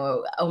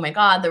 oh my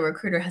God, the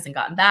recruiter hasn't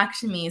gotten back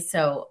to me.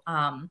 So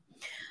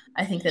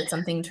I think that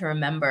something to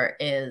remember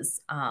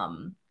is,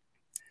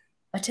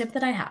 a tip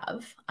that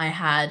I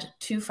had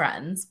two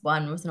friends.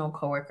 One was an old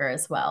coworker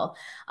as well.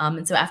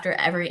 And so after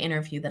every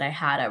interview that I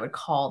had, I would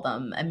call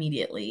them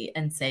immediately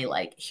and say,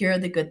 like, here are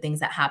the good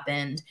things that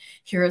happened.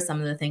 Here are some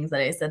of the things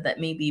that I said that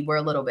maybe were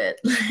a little bit,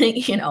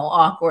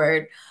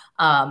 awkward.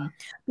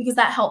 Because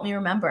that helped me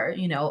remember,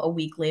 a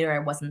week later, I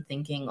wasn't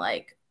thinking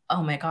like,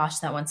 oh my gosh,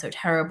 that went so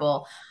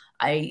terrible.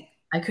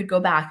 I could go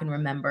back and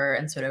remember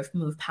and sort of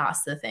move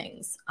past the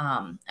things,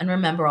 and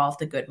remember all of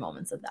the good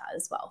moments of that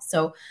as well.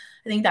 So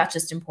I think that's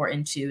just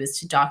important too, is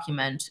to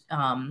document.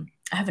 I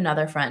have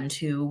another friend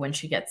who, when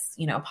she gets,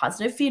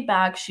 positive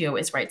feedback, she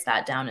always writes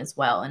that down as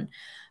well. And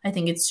I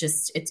think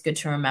it's good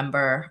to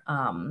remember,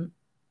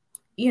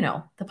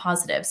 the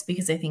positives,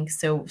 because I think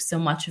so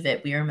much of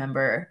it, we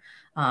remember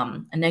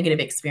a negative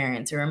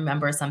experience, or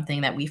remember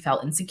something that we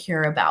felt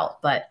insecure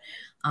about, but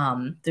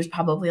there's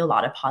probably a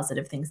lot of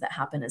positive things that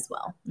happen as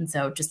well. And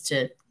so just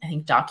to, I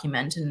think,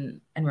 document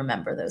and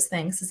remember those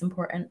things is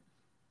important.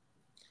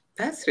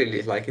 That's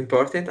really like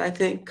important, I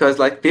think, because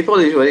like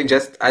people usually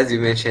just, as you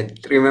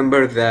mentioned,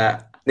 remember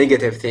the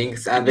negative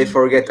things and they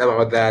forget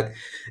about that.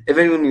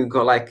 Even when you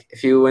go, like,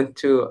 if you went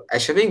to a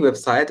shopping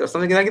website or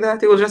something like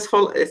that, you will just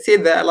see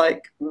the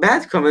like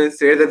bad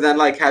comments rather than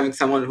like having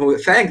someone who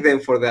thank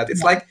them for that.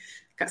 It's like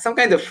some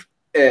kind of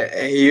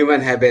human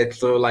habit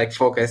to like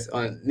focus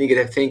on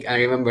negative thing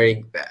and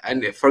remembering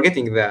and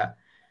forgetting the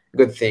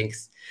good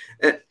things.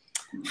 Uh,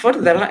 for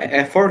the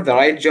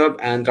right job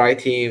and right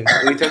team,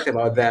 we talked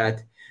about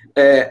that.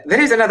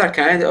 There is another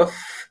kind of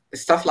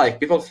stuff like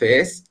people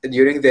face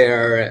during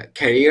their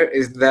career,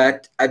 is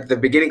that at the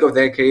beginning of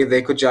their career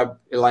they could jump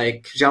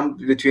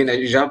between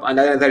a job and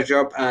another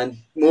job and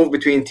move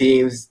between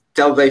teams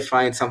till they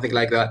find something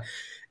like that.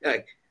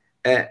 Like,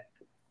 uh,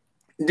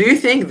 do you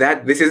think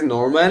that this is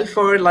normal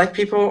for like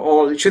people,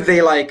 or should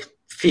they like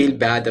feel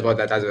bad about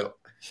that as well?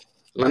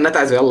 Well, not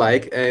as well,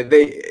 like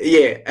they,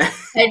 yeah.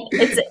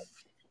 It's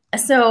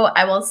so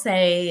I will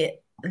say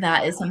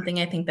that is something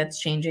I think that's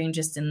changing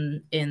just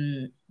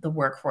in the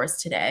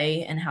workforce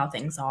today, and how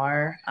things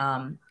are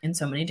in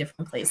so many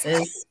different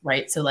places,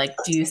 right? So like,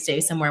 do you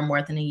stay somewhere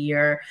more than a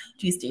year?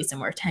 Do you stay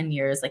somewhere 10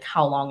 years? Like,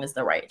 how long is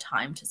the right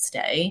time to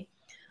stay?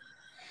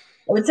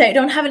 I would say I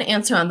don't have an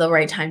answer on the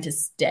right time to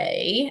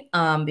stay,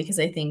 because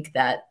I think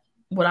that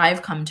what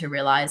I've come to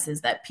realize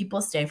is that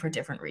people stay for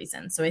different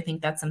reasons. So I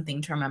think that's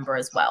something to remember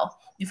as well.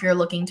 If you're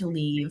looking to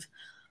leave,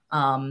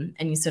 and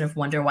you sort of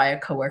wonder why a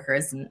coworker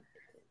isn't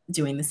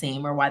doing the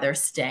same, or why they're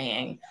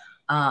staying,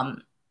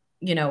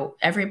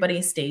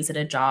 everybody stays at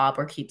a job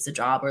or keeps a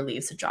job or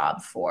leaves a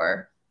job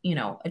for,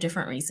 a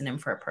different reason and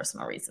for a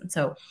personal reason.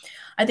 So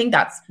I think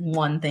that's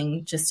one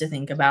thing just to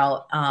think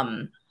about.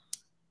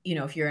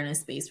 If you're in a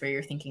space where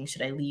you're thinking,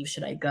 should I leave?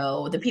 Should I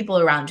go? The people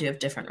around you have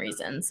different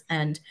reasons.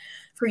 And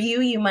for you,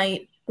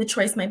 the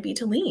choice might be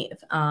to leave.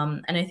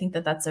 And I think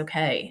that that's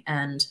okay.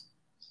 And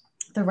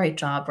the right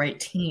job, right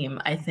team,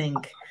 I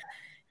think,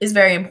 is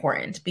very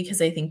important,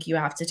 because I think you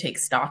have to take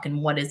stock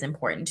in what is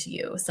important to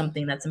you.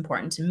 Something that's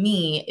important to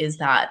me is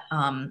that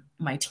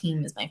my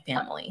team is my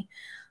family.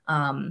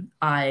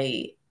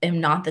 I am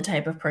not the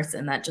type of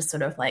person that just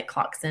sort of like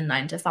clocks in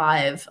 9 to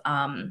 5.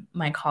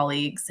 My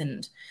colleagues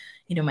and,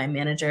 you know, my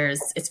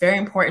managers, it's very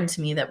important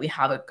to me that we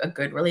have a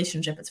good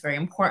relationship. It's very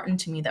important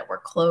to me that we're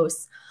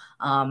close.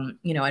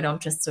 You know, I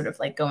don't just sort of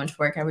like go into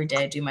work every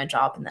day, do my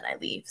job, and then I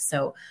leave.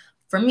 So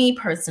for me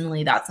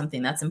personally, that's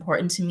something that's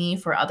important to me.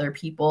 For other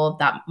people,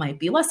 that might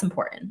be less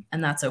important,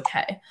 and that's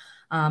okay.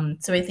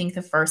 So I think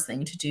the first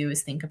thing to do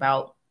is think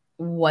about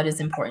what is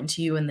important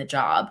to you in the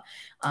job.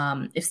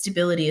 If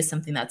stability is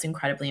something that's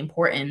incredibly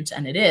important,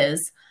 and it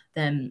is,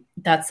 then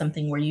that's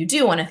something where you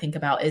do want to think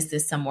about, is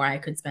this somewhere I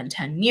could spend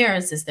 10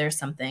 years? Is there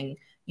something,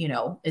 you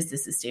know, is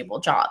this a stable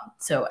job?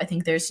 So I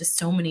think there's just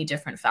so many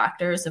different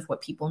factors of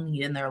what people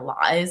need in their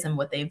lives and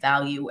what they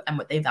value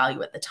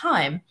at the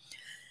time,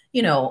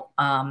 you know.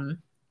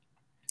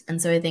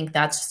 And so I think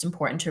that's just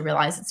important to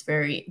realize it's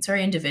very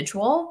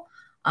individual,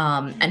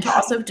 and to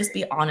also just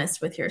be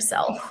honest with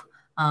yourself,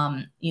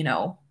 you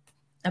know,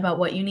 about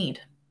what you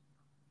need.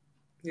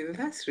 Yeah,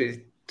 that's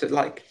really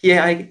like,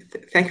 yeah,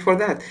 thank you for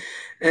that.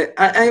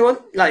 I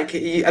want, like,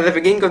 at the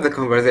beginning of the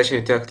conversation,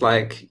 you talked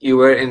like you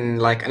were in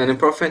like an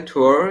non-profit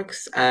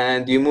works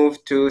and you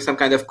moved to some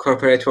kind of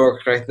corporate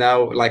work right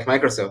now, like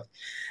Microsoft.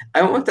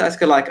 I want to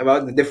ask you like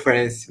about the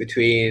difference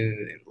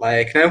between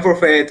like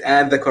non-profit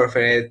and the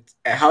corporate.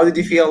 How did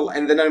you feel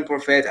in the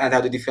non-profit and how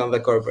did you feel in the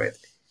corporate?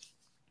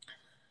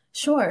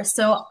 Sure.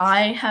 So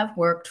I have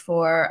worked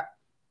for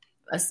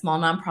a small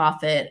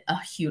nonprofit, a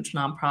huge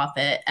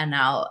nonprofit, and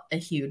now a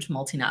huge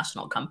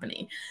multinational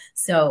company.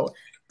 So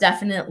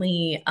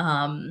definitely,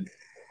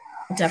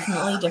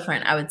 definitely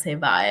different, I would say,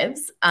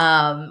 vibes,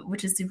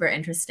 which is super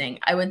interesting.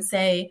 I would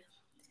say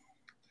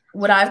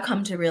what I've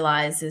come to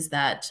realize is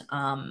that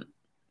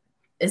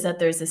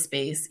there's a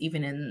space,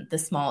 even in the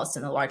smallest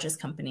and the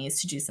largest companies,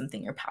 to do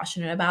something you're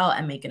passionate about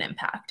and make an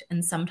impact.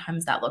 And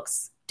sometimes that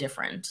looks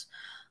different.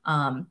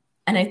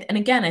 And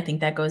again, I think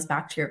that goes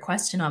back to your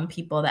question on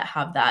people that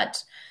have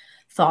that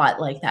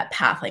thought, like that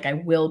path, like I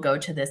will go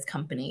to this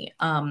company.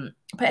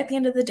 But at the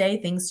end of the day,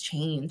 things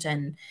change,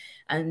 and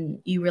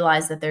you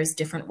realize that there's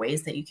different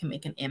ways that you can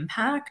make an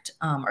impact,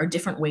 or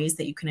different ways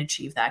that you can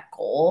achieve that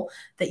goal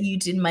that you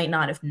might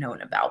not have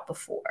known about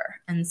before.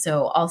 And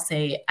so I'll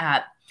say,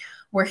 at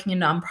working in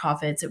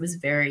nonprofits, it was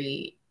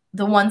the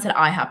ones that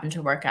I happened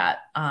to work at,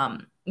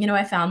 you know,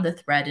 I found the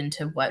thread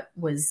into what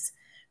was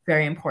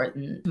very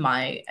important,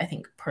 my, I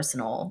think,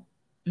 personal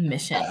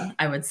mission,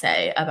 I would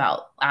say,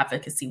 about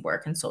advocacy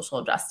work and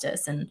social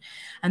justice. And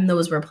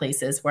those were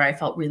places where I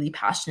felt really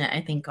passionate. I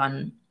think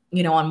on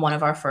one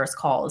of our first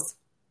calls,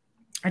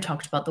 I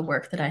talked about the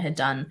work that I had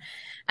done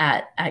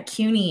at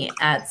CUNY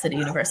at City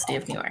University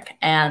of New York.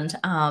 And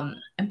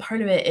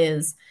part of it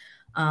is,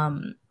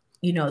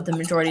 you know, the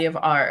majority of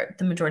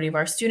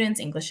our students,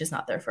 English is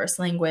not their first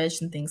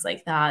language and things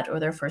like that, or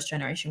their first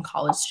generation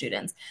college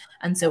students.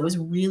 And so it was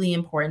really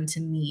important to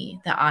me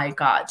that I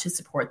got to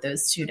support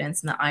those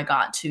students and that I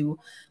got to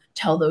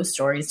tell those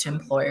stories to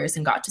employers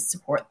and got to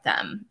support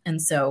them.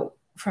 And so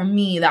for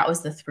me, that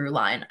was the through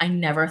line. I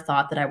never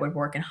thought that I would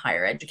work in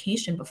higher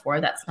education before.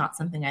 That's not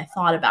something I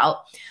thought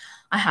about.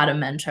 I had a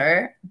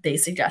mentor, they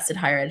suggested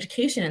higher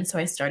education. And so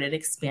I started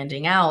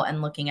expanding out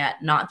and looking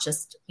at not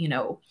just, you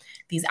know,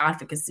 these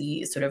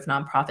advocacy sort of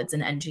nonprofits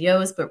and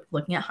NGOs, but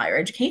looking at higher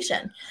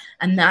education.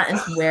 And that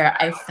is where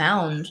I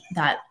found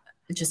that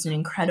just an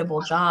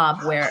incredible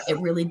job where it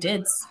really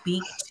did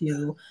speak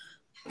to,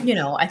 you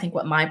know, I think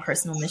what my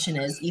personal mission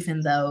is,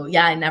 even though,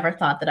 yeah, I never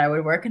thought that I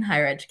would work in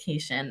higher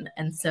education.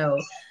 And so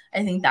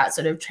I think that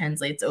sort of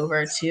translates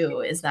over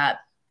too, is that,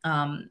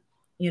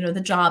 you know,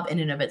 the job in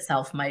and of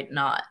itself might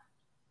not,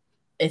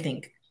 I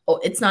think,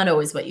 it's not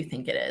always what you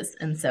think it is.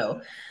 And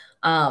so,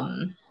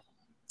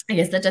 I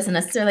guess that doesn't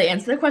necessarily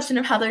answer the question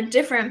of how they're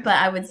different, but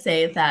I would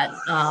say that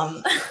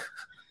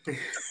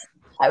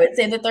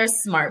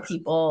there's smart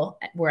people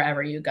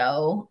wherever you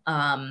go.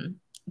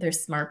 There's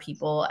smart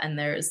people, and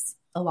there's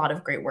a lot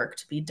of great work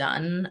to be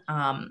done.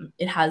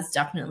 It has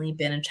definitely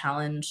been a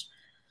challenge.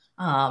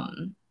 Not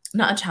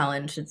a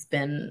challenge, it's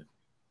been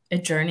a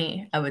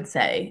journey, I would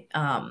say.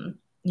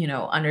 You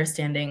know,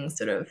 understanding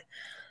sort of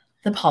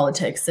the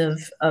politics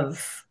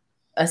of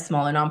a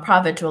smaller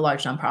nonprofit to a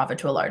large nonprofit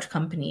to a large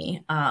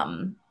company.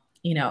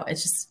 You know,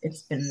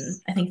 it's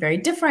been, I think, very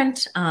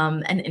different,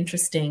 and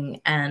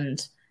interesting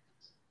and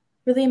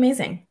really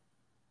amazing.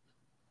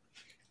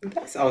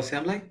 That's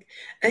awesome. Like,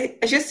 I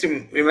just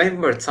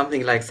remembered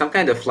something like some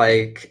kind of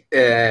like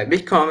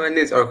big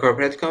companies or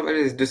corporate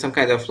companies do some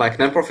kind of like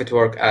non-profit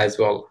work as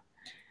well.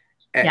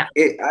 Yeah.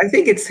 I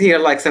think it's here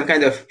like some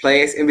kind of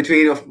place in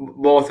between of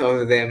both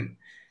of them.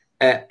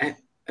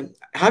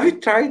 Have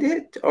you tried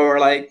it, or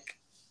like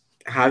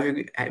have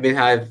you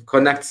have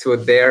connects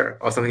with there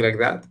or something like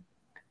that?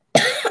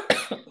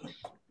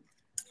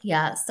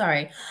 Yeah,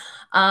 sorry.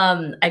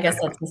 I guess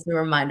that's just a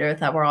reminder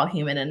that we're all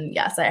human, and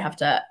yes, I have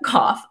to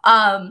cough.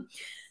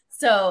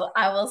 So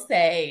I will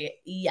say,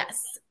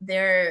 yes,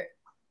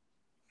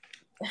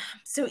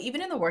 So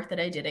even in the work that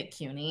I did at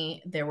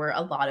CUNY, there were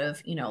a lot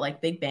of,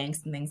 like big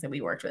banks and things that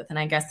we worked with. And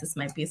I guess this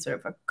might be sort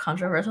of a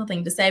controversial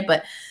thing to say,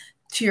 but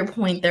to your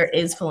point, there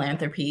is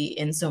philanthropy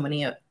in so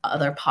many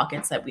other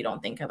pockets that we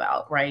don't think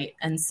about, right?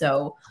 And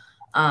so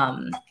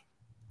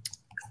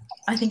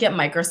I think at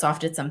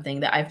Microsoft, it's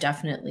something that I've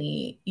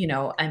definitely,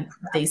 and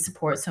they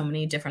support so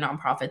many different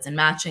nonprofits and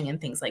matching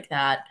and things like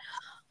that.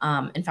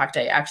 In fact,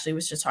 I actually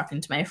was just talking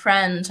to my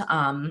friend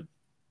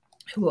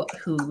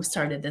who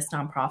started this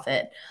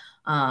nonprofit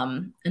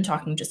and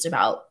talking just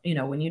about,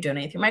 when you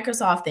donate through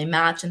Microsoft, they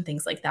match and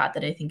things like that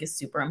I think is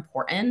super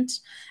important.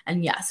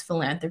 And yes,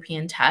 philanthropy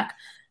in tech,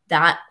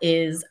 that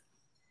is,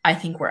 I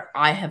think, where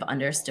I have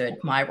understood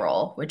my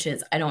role, which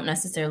is I don't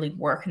necessarily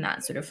work in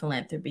that sort of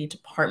philanthropy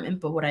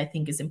department, but what I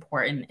think is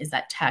important is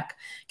that tech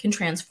can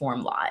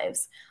transform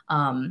lives,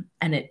 and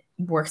it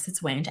works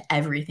its way into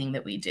everything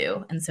that we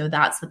do. And so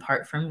that's the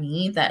part for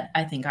me that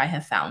I think I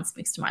have found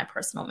speaks to my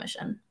personal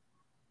mission.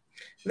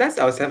 That's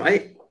awesome.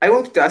 I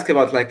wanted to ask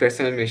about like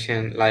personal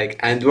mission, like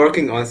and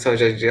working on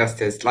social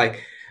justice.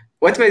 Like,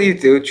 what made you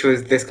to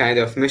choose this kind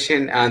of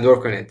mission and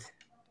work on it?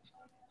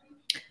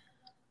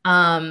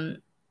 Um,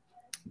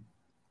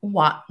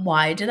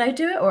 why did I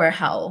do it or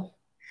how?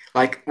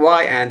 Like,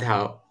 why and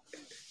how?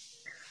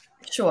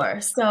 Sure.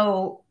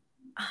 So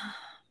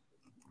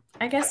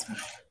I guess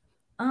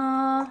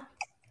uh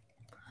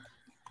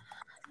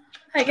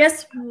I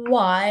guess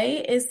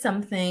why is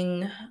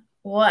something,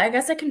 well, I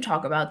guess I can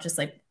talk about just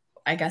like,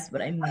 I guess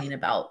what I mean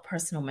about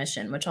personal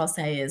mission, which I'll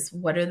say is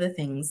what are the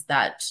things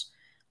that,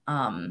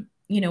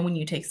 when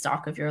you take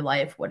stock of your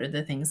life, what are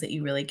the things that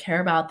you really care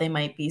about? They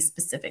might be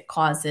specific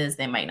causes,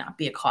 they might not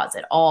be a cause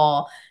at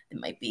all. It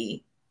might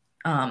be,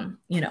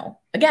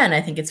 again,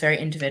 I think it's very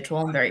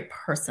individual and very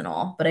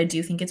personal, but I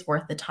do think it's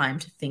worth the time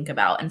to think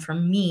about. And for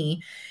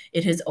me,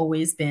 it has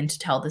always been to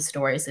tell the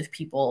stories of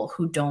people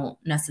who don't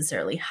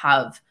necessarily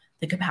have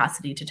the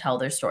capacity to tell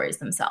their stories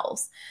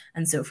themselves.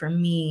 And so for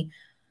me,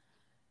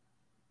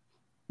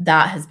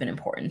 that has been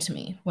important to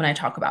me when I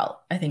talk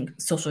about, I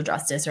think, social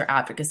justice or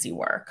advocacy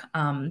work.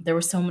 There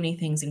were so many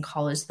things in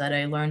college that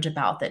I learned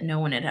about that no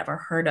one had ever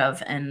heard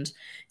of. And,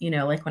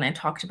 like when I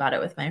talked about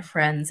it with my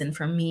friends, and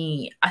for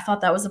me, I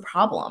thought that was a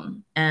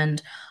problem.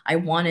 And I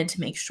wanted to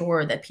make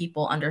sure that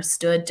people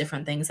understood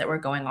different things that were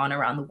going on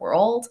around the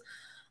world.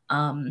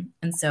 And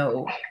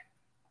so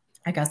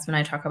I guess when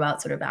I talk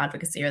about sort of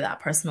advocacy or that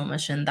personal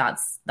mission,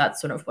 that's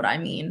sort of what I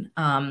mean.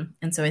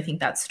 And so I think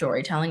that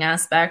storytelling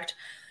aspect,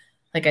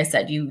 like I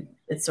said,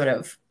 it's sort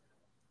of,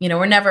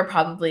 we're never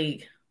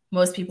probably,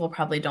 most people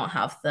probably don't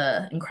have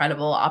the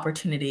incredible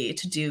opportunity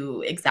to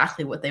do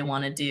exactly what they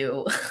want to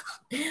do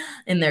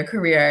in their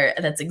career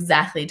that's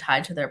exactly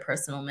tied to their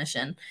personal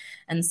mission.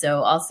 And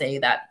so I'll say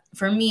that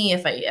for me,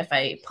 if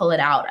I pull it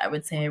out, I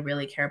would say I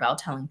really care about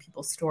telling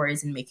people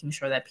stories and making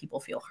sure that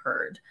people feel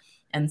heard.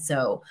 And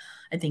so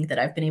I think that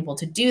I've been able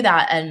to do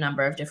that at a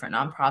number of different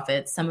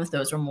nonprofits. Some of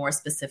those were more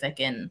specific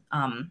in,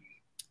 and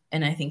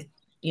I think,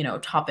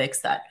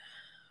 topics that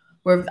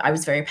I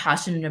was very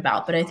passionate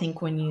about. But I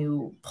think when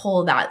you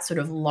pull that sort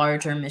of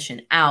larger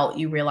mission out,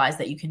 you realize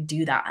that you can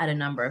do that at a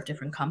number of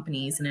different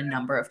companies in a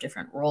number of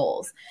different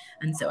roles.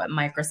 And so at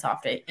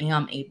Microsoft, I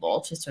am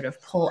able to sort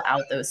of pull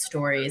out those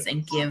stories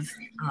and give,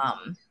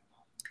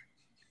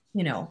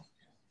 and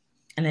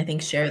I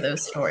think share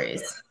those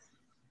stories.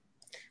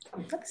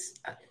 That's,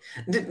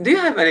 do you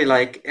have any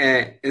like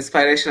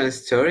inspirational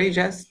story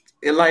just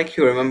like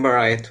you remember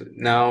right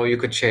now you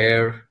could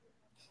share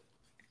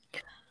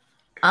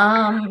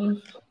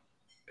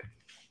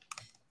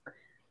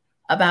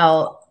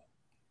About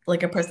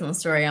like a personal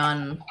story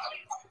on,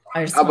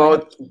 I just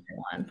want to about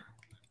one.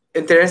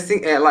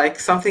 interesting like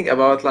something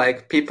about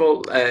like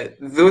people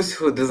those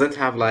who doesn't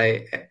have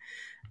like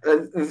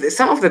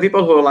some of the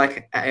people who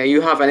like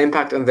you have an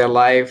impact on their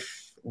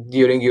life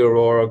during your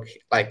work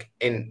like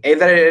in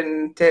either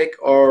in tech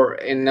or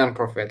in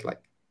non-profit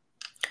like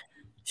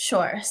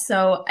Sure.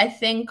 So I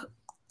think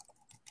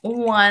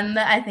one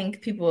that I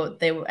think people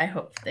I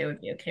hope they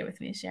would be okay with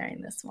me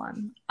sharing this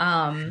one.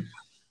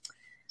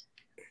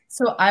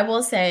 So I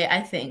will say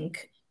I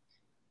think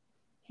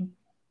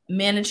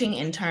managing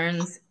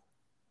interns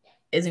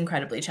is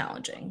incredibly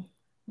challenging,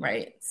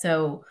 right?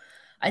 So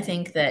I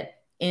think that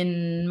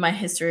in my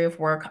history of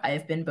work,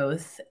 I've been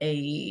both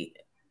a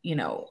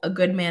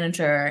good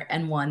manager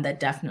and one that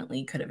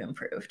definitely could have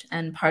improved.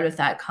 And part of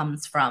that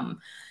comes from,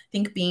 I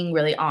think, being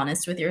really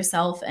honest with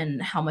yourself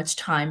and how much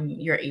time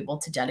you're able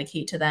to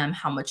dedicate to them,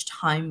 how much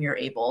time you're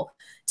able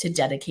to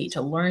dedicate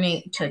to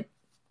learning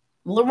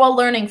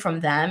from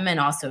them and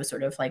also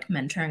sort of like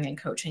mentoring and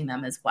coaching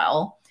them as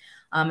well.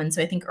 And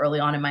so I think early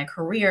on in my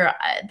career,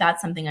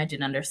 that's something I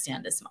didn't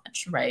understand as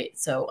much, right?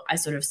 So I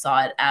sort of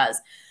saw it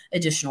as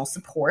additional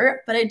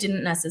support, but I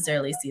didn't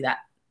necessarily see that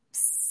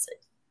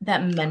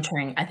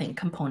mentoring, I think,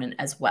 component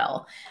as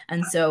well.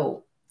 And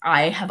so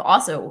I have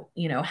also,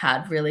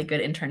 had really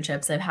good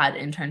internships. I've had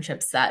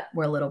internships that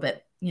were a little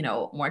bit,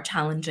 more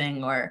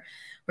challenging or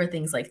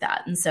things like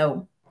that. And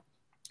so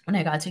when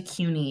I got to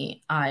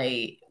CUNY,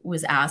 I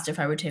was asked if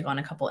I would take on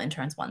a couple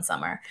interns one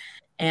summer.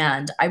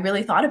 And I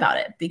really thought about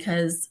it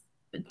because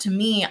to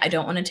me, I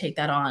don't want to take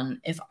that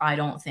on if I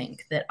don't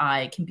think that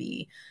I can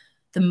be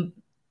the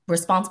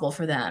responsible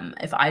for them,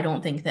 if I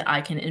don't think that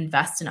I can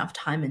invest enough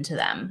time into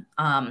them.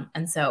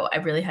 And so I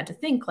really had to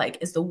think, like,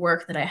 is the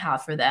work that I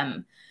have for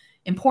them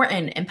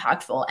important,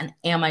 impactful, and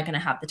am I going to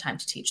have the time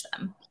to teach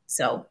them?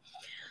 So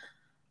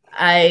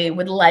I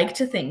would like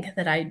to think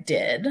that I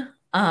did.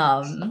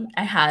 I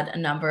had a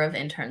number of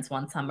interns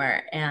one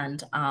summer,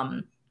 and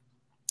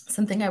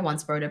something I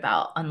once wrote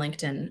about on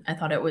LinkedIn, I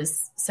thought it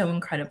was so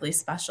incredibly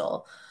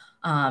special.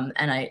 And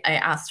I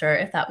asked her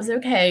if that was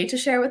okay to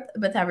share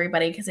with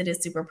everybody because it is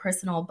super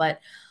personal. But,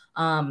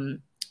 so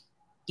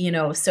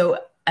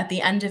at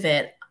the end of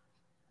it,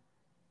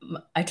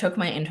 I took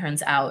my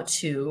interns out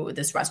to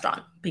this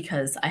restaurant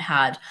because I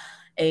had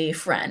a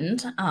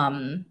friend.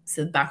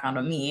 So the background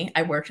on me,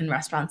 I worked in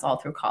restaurants all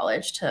through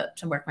college to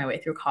work my way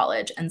through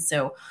college. And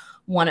so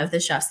one of the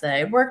chefs that I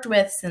had worked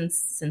with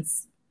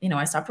since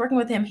I stopped working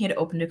with him, he had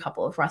opened a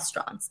couple of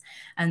restaurants.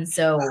 And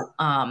so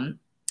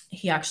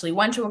he actually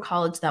went to a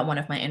college that one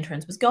of my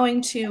interns was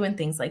going to and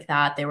things like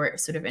that. They were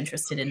sort of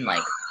interested in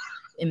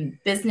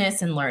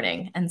business and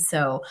learning. And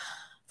so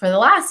for the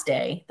last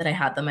day that I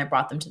had them, I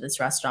brought them to this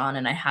restaurant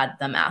and I had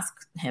them ask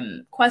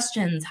him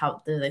questions.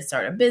 How did they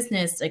start a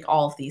business? Like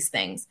all of these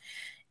things.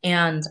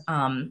 And,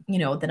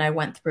 then I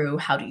went through,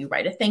 how do you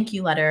write a thank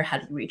you letter? How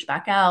do you reach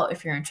back out?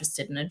 If you're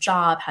interested in a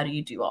job, how do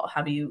you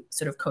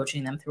sort of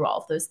coaching them through all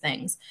of those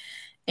things?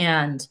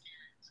 And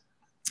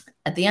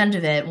at the end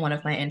of it, one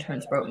of my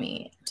interns wrote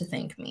me to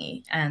thank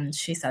me. And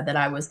she said that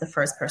I was the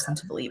first person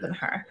to believe in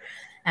her.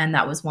 And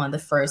that was one of the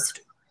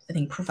first, I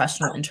think,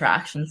 professional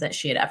interactions that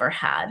she had ever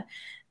had.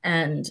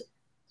 And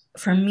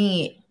for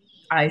me,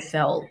 I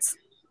just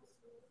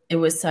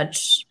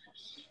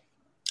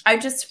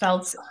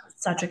felt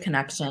such a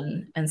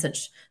connection and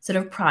such sort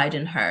of pride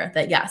in her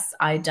that, yes,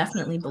 I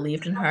definitely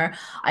believed in her.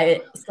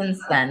 Since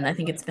then, I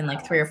think it's been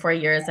like 3 or 4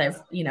 years.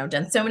 I've,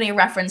 done so many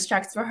reference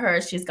checks for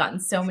her. She's gotten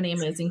so many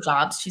amazing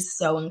jobs. She's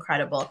so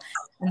incredible.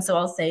 And so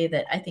I'll say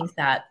that I think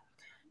that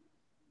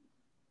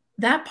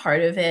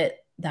part of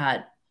it,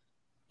 that,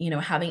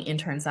 having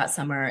interns that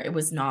summer, it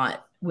was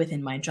not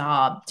within my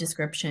job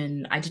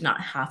description. I did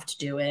not have to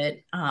do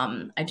it.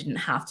 I didn't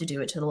have to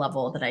do it to the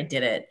level that I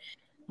did it.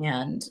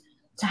 And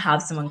to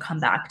have someone come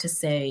back to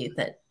say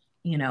that,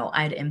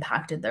 I'd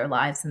impacted their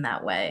lives in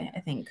that way, I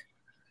think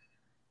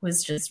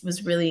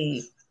was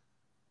really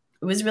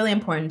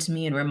important to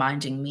me, and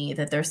reminding me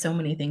that there's so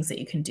many things that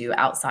you can do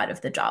outside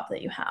of the job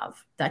that you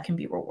have that can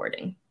be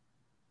rewarding.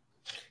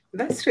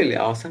 That's really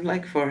awesome,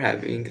 like for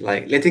having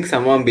like letting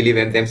someone believe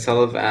in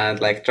themselves and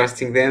like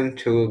trusting them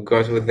to go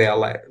with their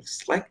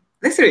lives. Like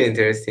that's really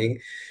interesting.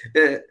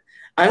 Uh,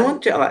 I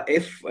want to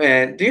if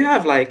do you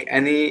have like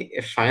any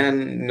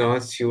final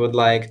notes you would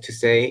like to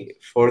say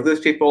for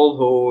those people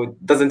who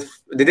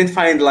didn't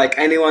find like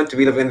anyone to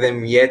believe in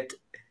them yet?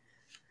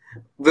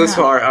 Those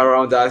who Yeah. are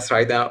around us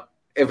right now,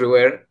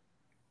 everywhere.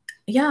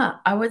 Yeah,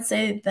 I would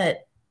say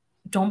that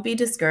don't be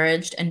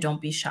discouraged and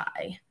don't be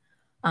shy.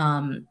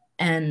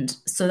 And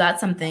so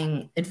that's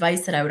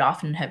advice that I would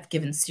often have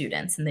given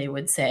students. And they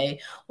would say,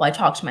 well, I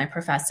talked to my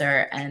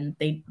professor and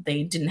they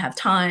didn't have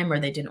time, or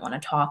they didn't want to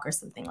talk, or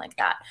something like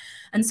that.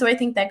 And so I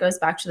think that goes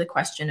back to the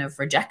question of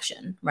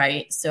rejection,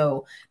 right?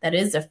 So that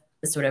is a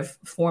sort of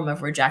form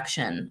of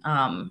rejection.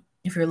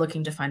 If you're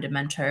looking to find a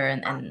mentor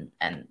and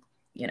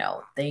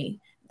they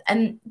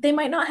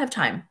might not have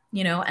time,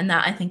 and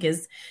that I think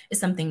is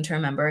something to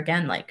remember.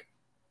 Again, like,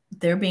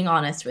 they're being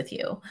honest with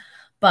you.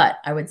 But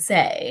I would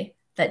say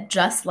that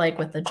just like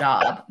with the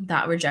job,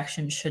 that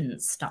rejection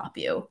shouldn't stop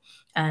you.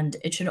 And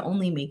it should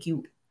only make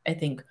you, I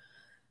think,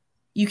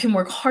 you can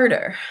work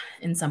harder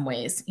in some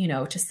ways,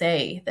 to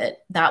say that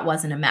that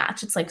wasn't a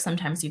match. It's like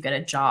sometimes you get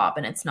a job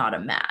and it's not a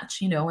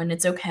match, and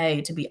it's okay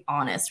to be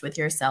honest with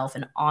yourself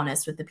and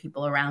honest with the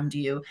people around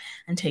you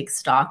and take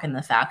stock in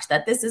the fact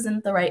that this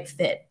isn't the right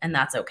fit, and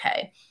that's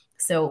okay.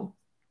 So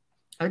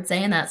I would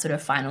say in that sort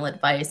of final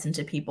advice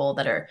into people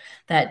that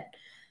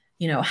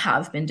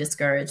have been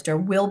discouraged or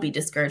will be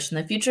discouraged in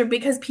the future,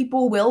 because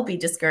people will be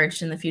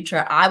discouraged in the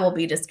future. I will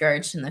be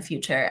discouraged in the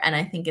future. And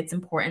I think it's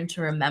important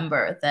to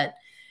remember that,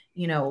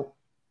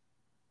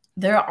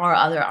 there are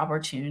other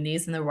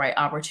opportunities and the right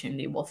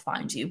opportunity will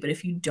find you. But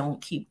if you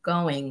don't keep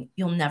going,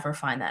 you'll never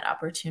find that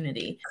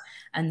opportunity.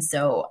 And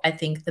so I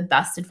think the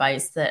best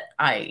advice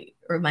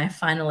or my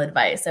final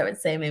advice, I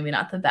would say, maybe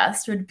not the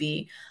best, would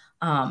be,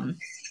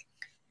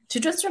 to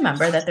just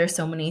remember that there's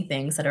so many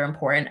things that are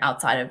important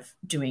outside of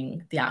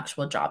doing the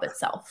actual job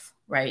itself,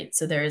 right?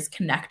 So there's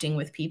connecting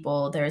with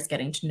people, there's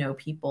getting to know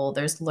people,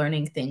 there's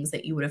learning things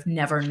that you would have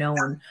never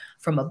known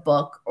from a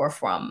book or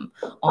from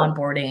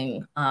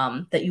onboarding,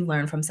 that you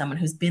learn from someone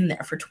who's been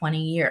there for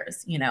 20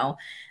 years,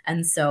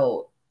 And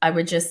so I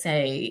would just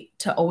say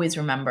to always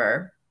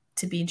remember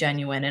to be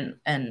genuine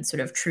and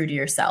sort of true to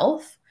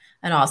yourself,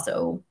 and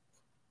also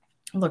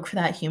look for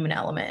that human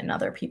element in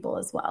other people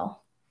as well.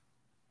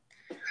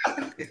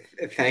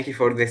 Thank you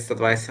for this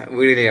advice.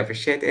 We really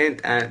appreciate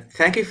it, and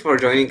thank you for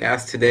joining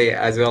us today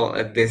as well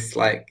at this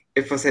like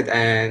episode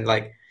and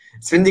like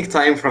spending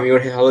time from your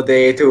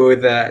holiday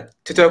to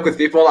talk with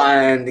people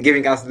and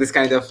giving us this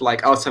kind of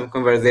like awesome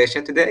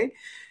conversation today.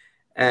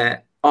 And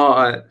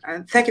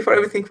thank you for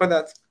everything for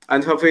that.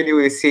 And hopefully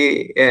we'll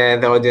see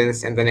the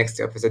audience in the next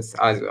episodes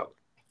as well.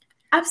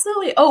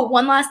 Absolutely. Oh,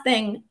 one last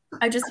thing.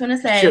 I just want to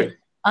say,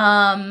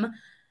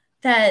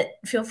 that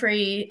feel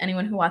free,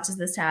 anyone who watches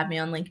this, to add me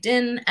on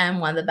LinkedIn.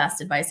 And one of the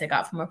best advice I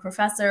got from a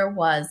professor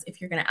was,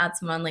 if you're going to add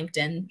someone on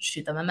LinkedIn,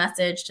 shoot them a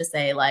message to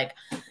say like,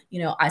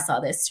 I saw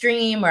this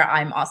stream, or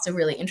I'm also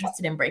really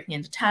interested in breaking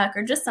into tech,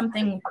 or just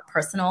something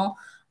personal,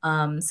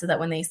 so that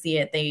when they see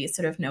it, they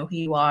sort of know who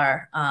you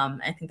are.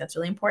 I think that's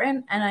really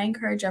important. And I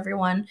encourage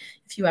everyone,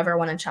 if you ever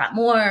want to chat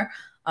more,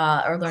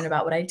 or learn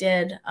about what I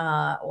did,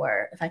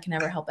 or if I can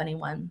ever help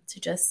anyone, to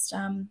just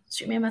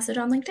shoot me a message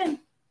on LinkedIn.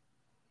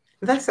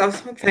 That's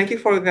awesome. Thank you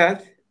for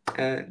that.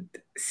 And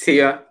see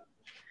ya.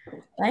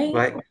 Bye.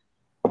 Bye.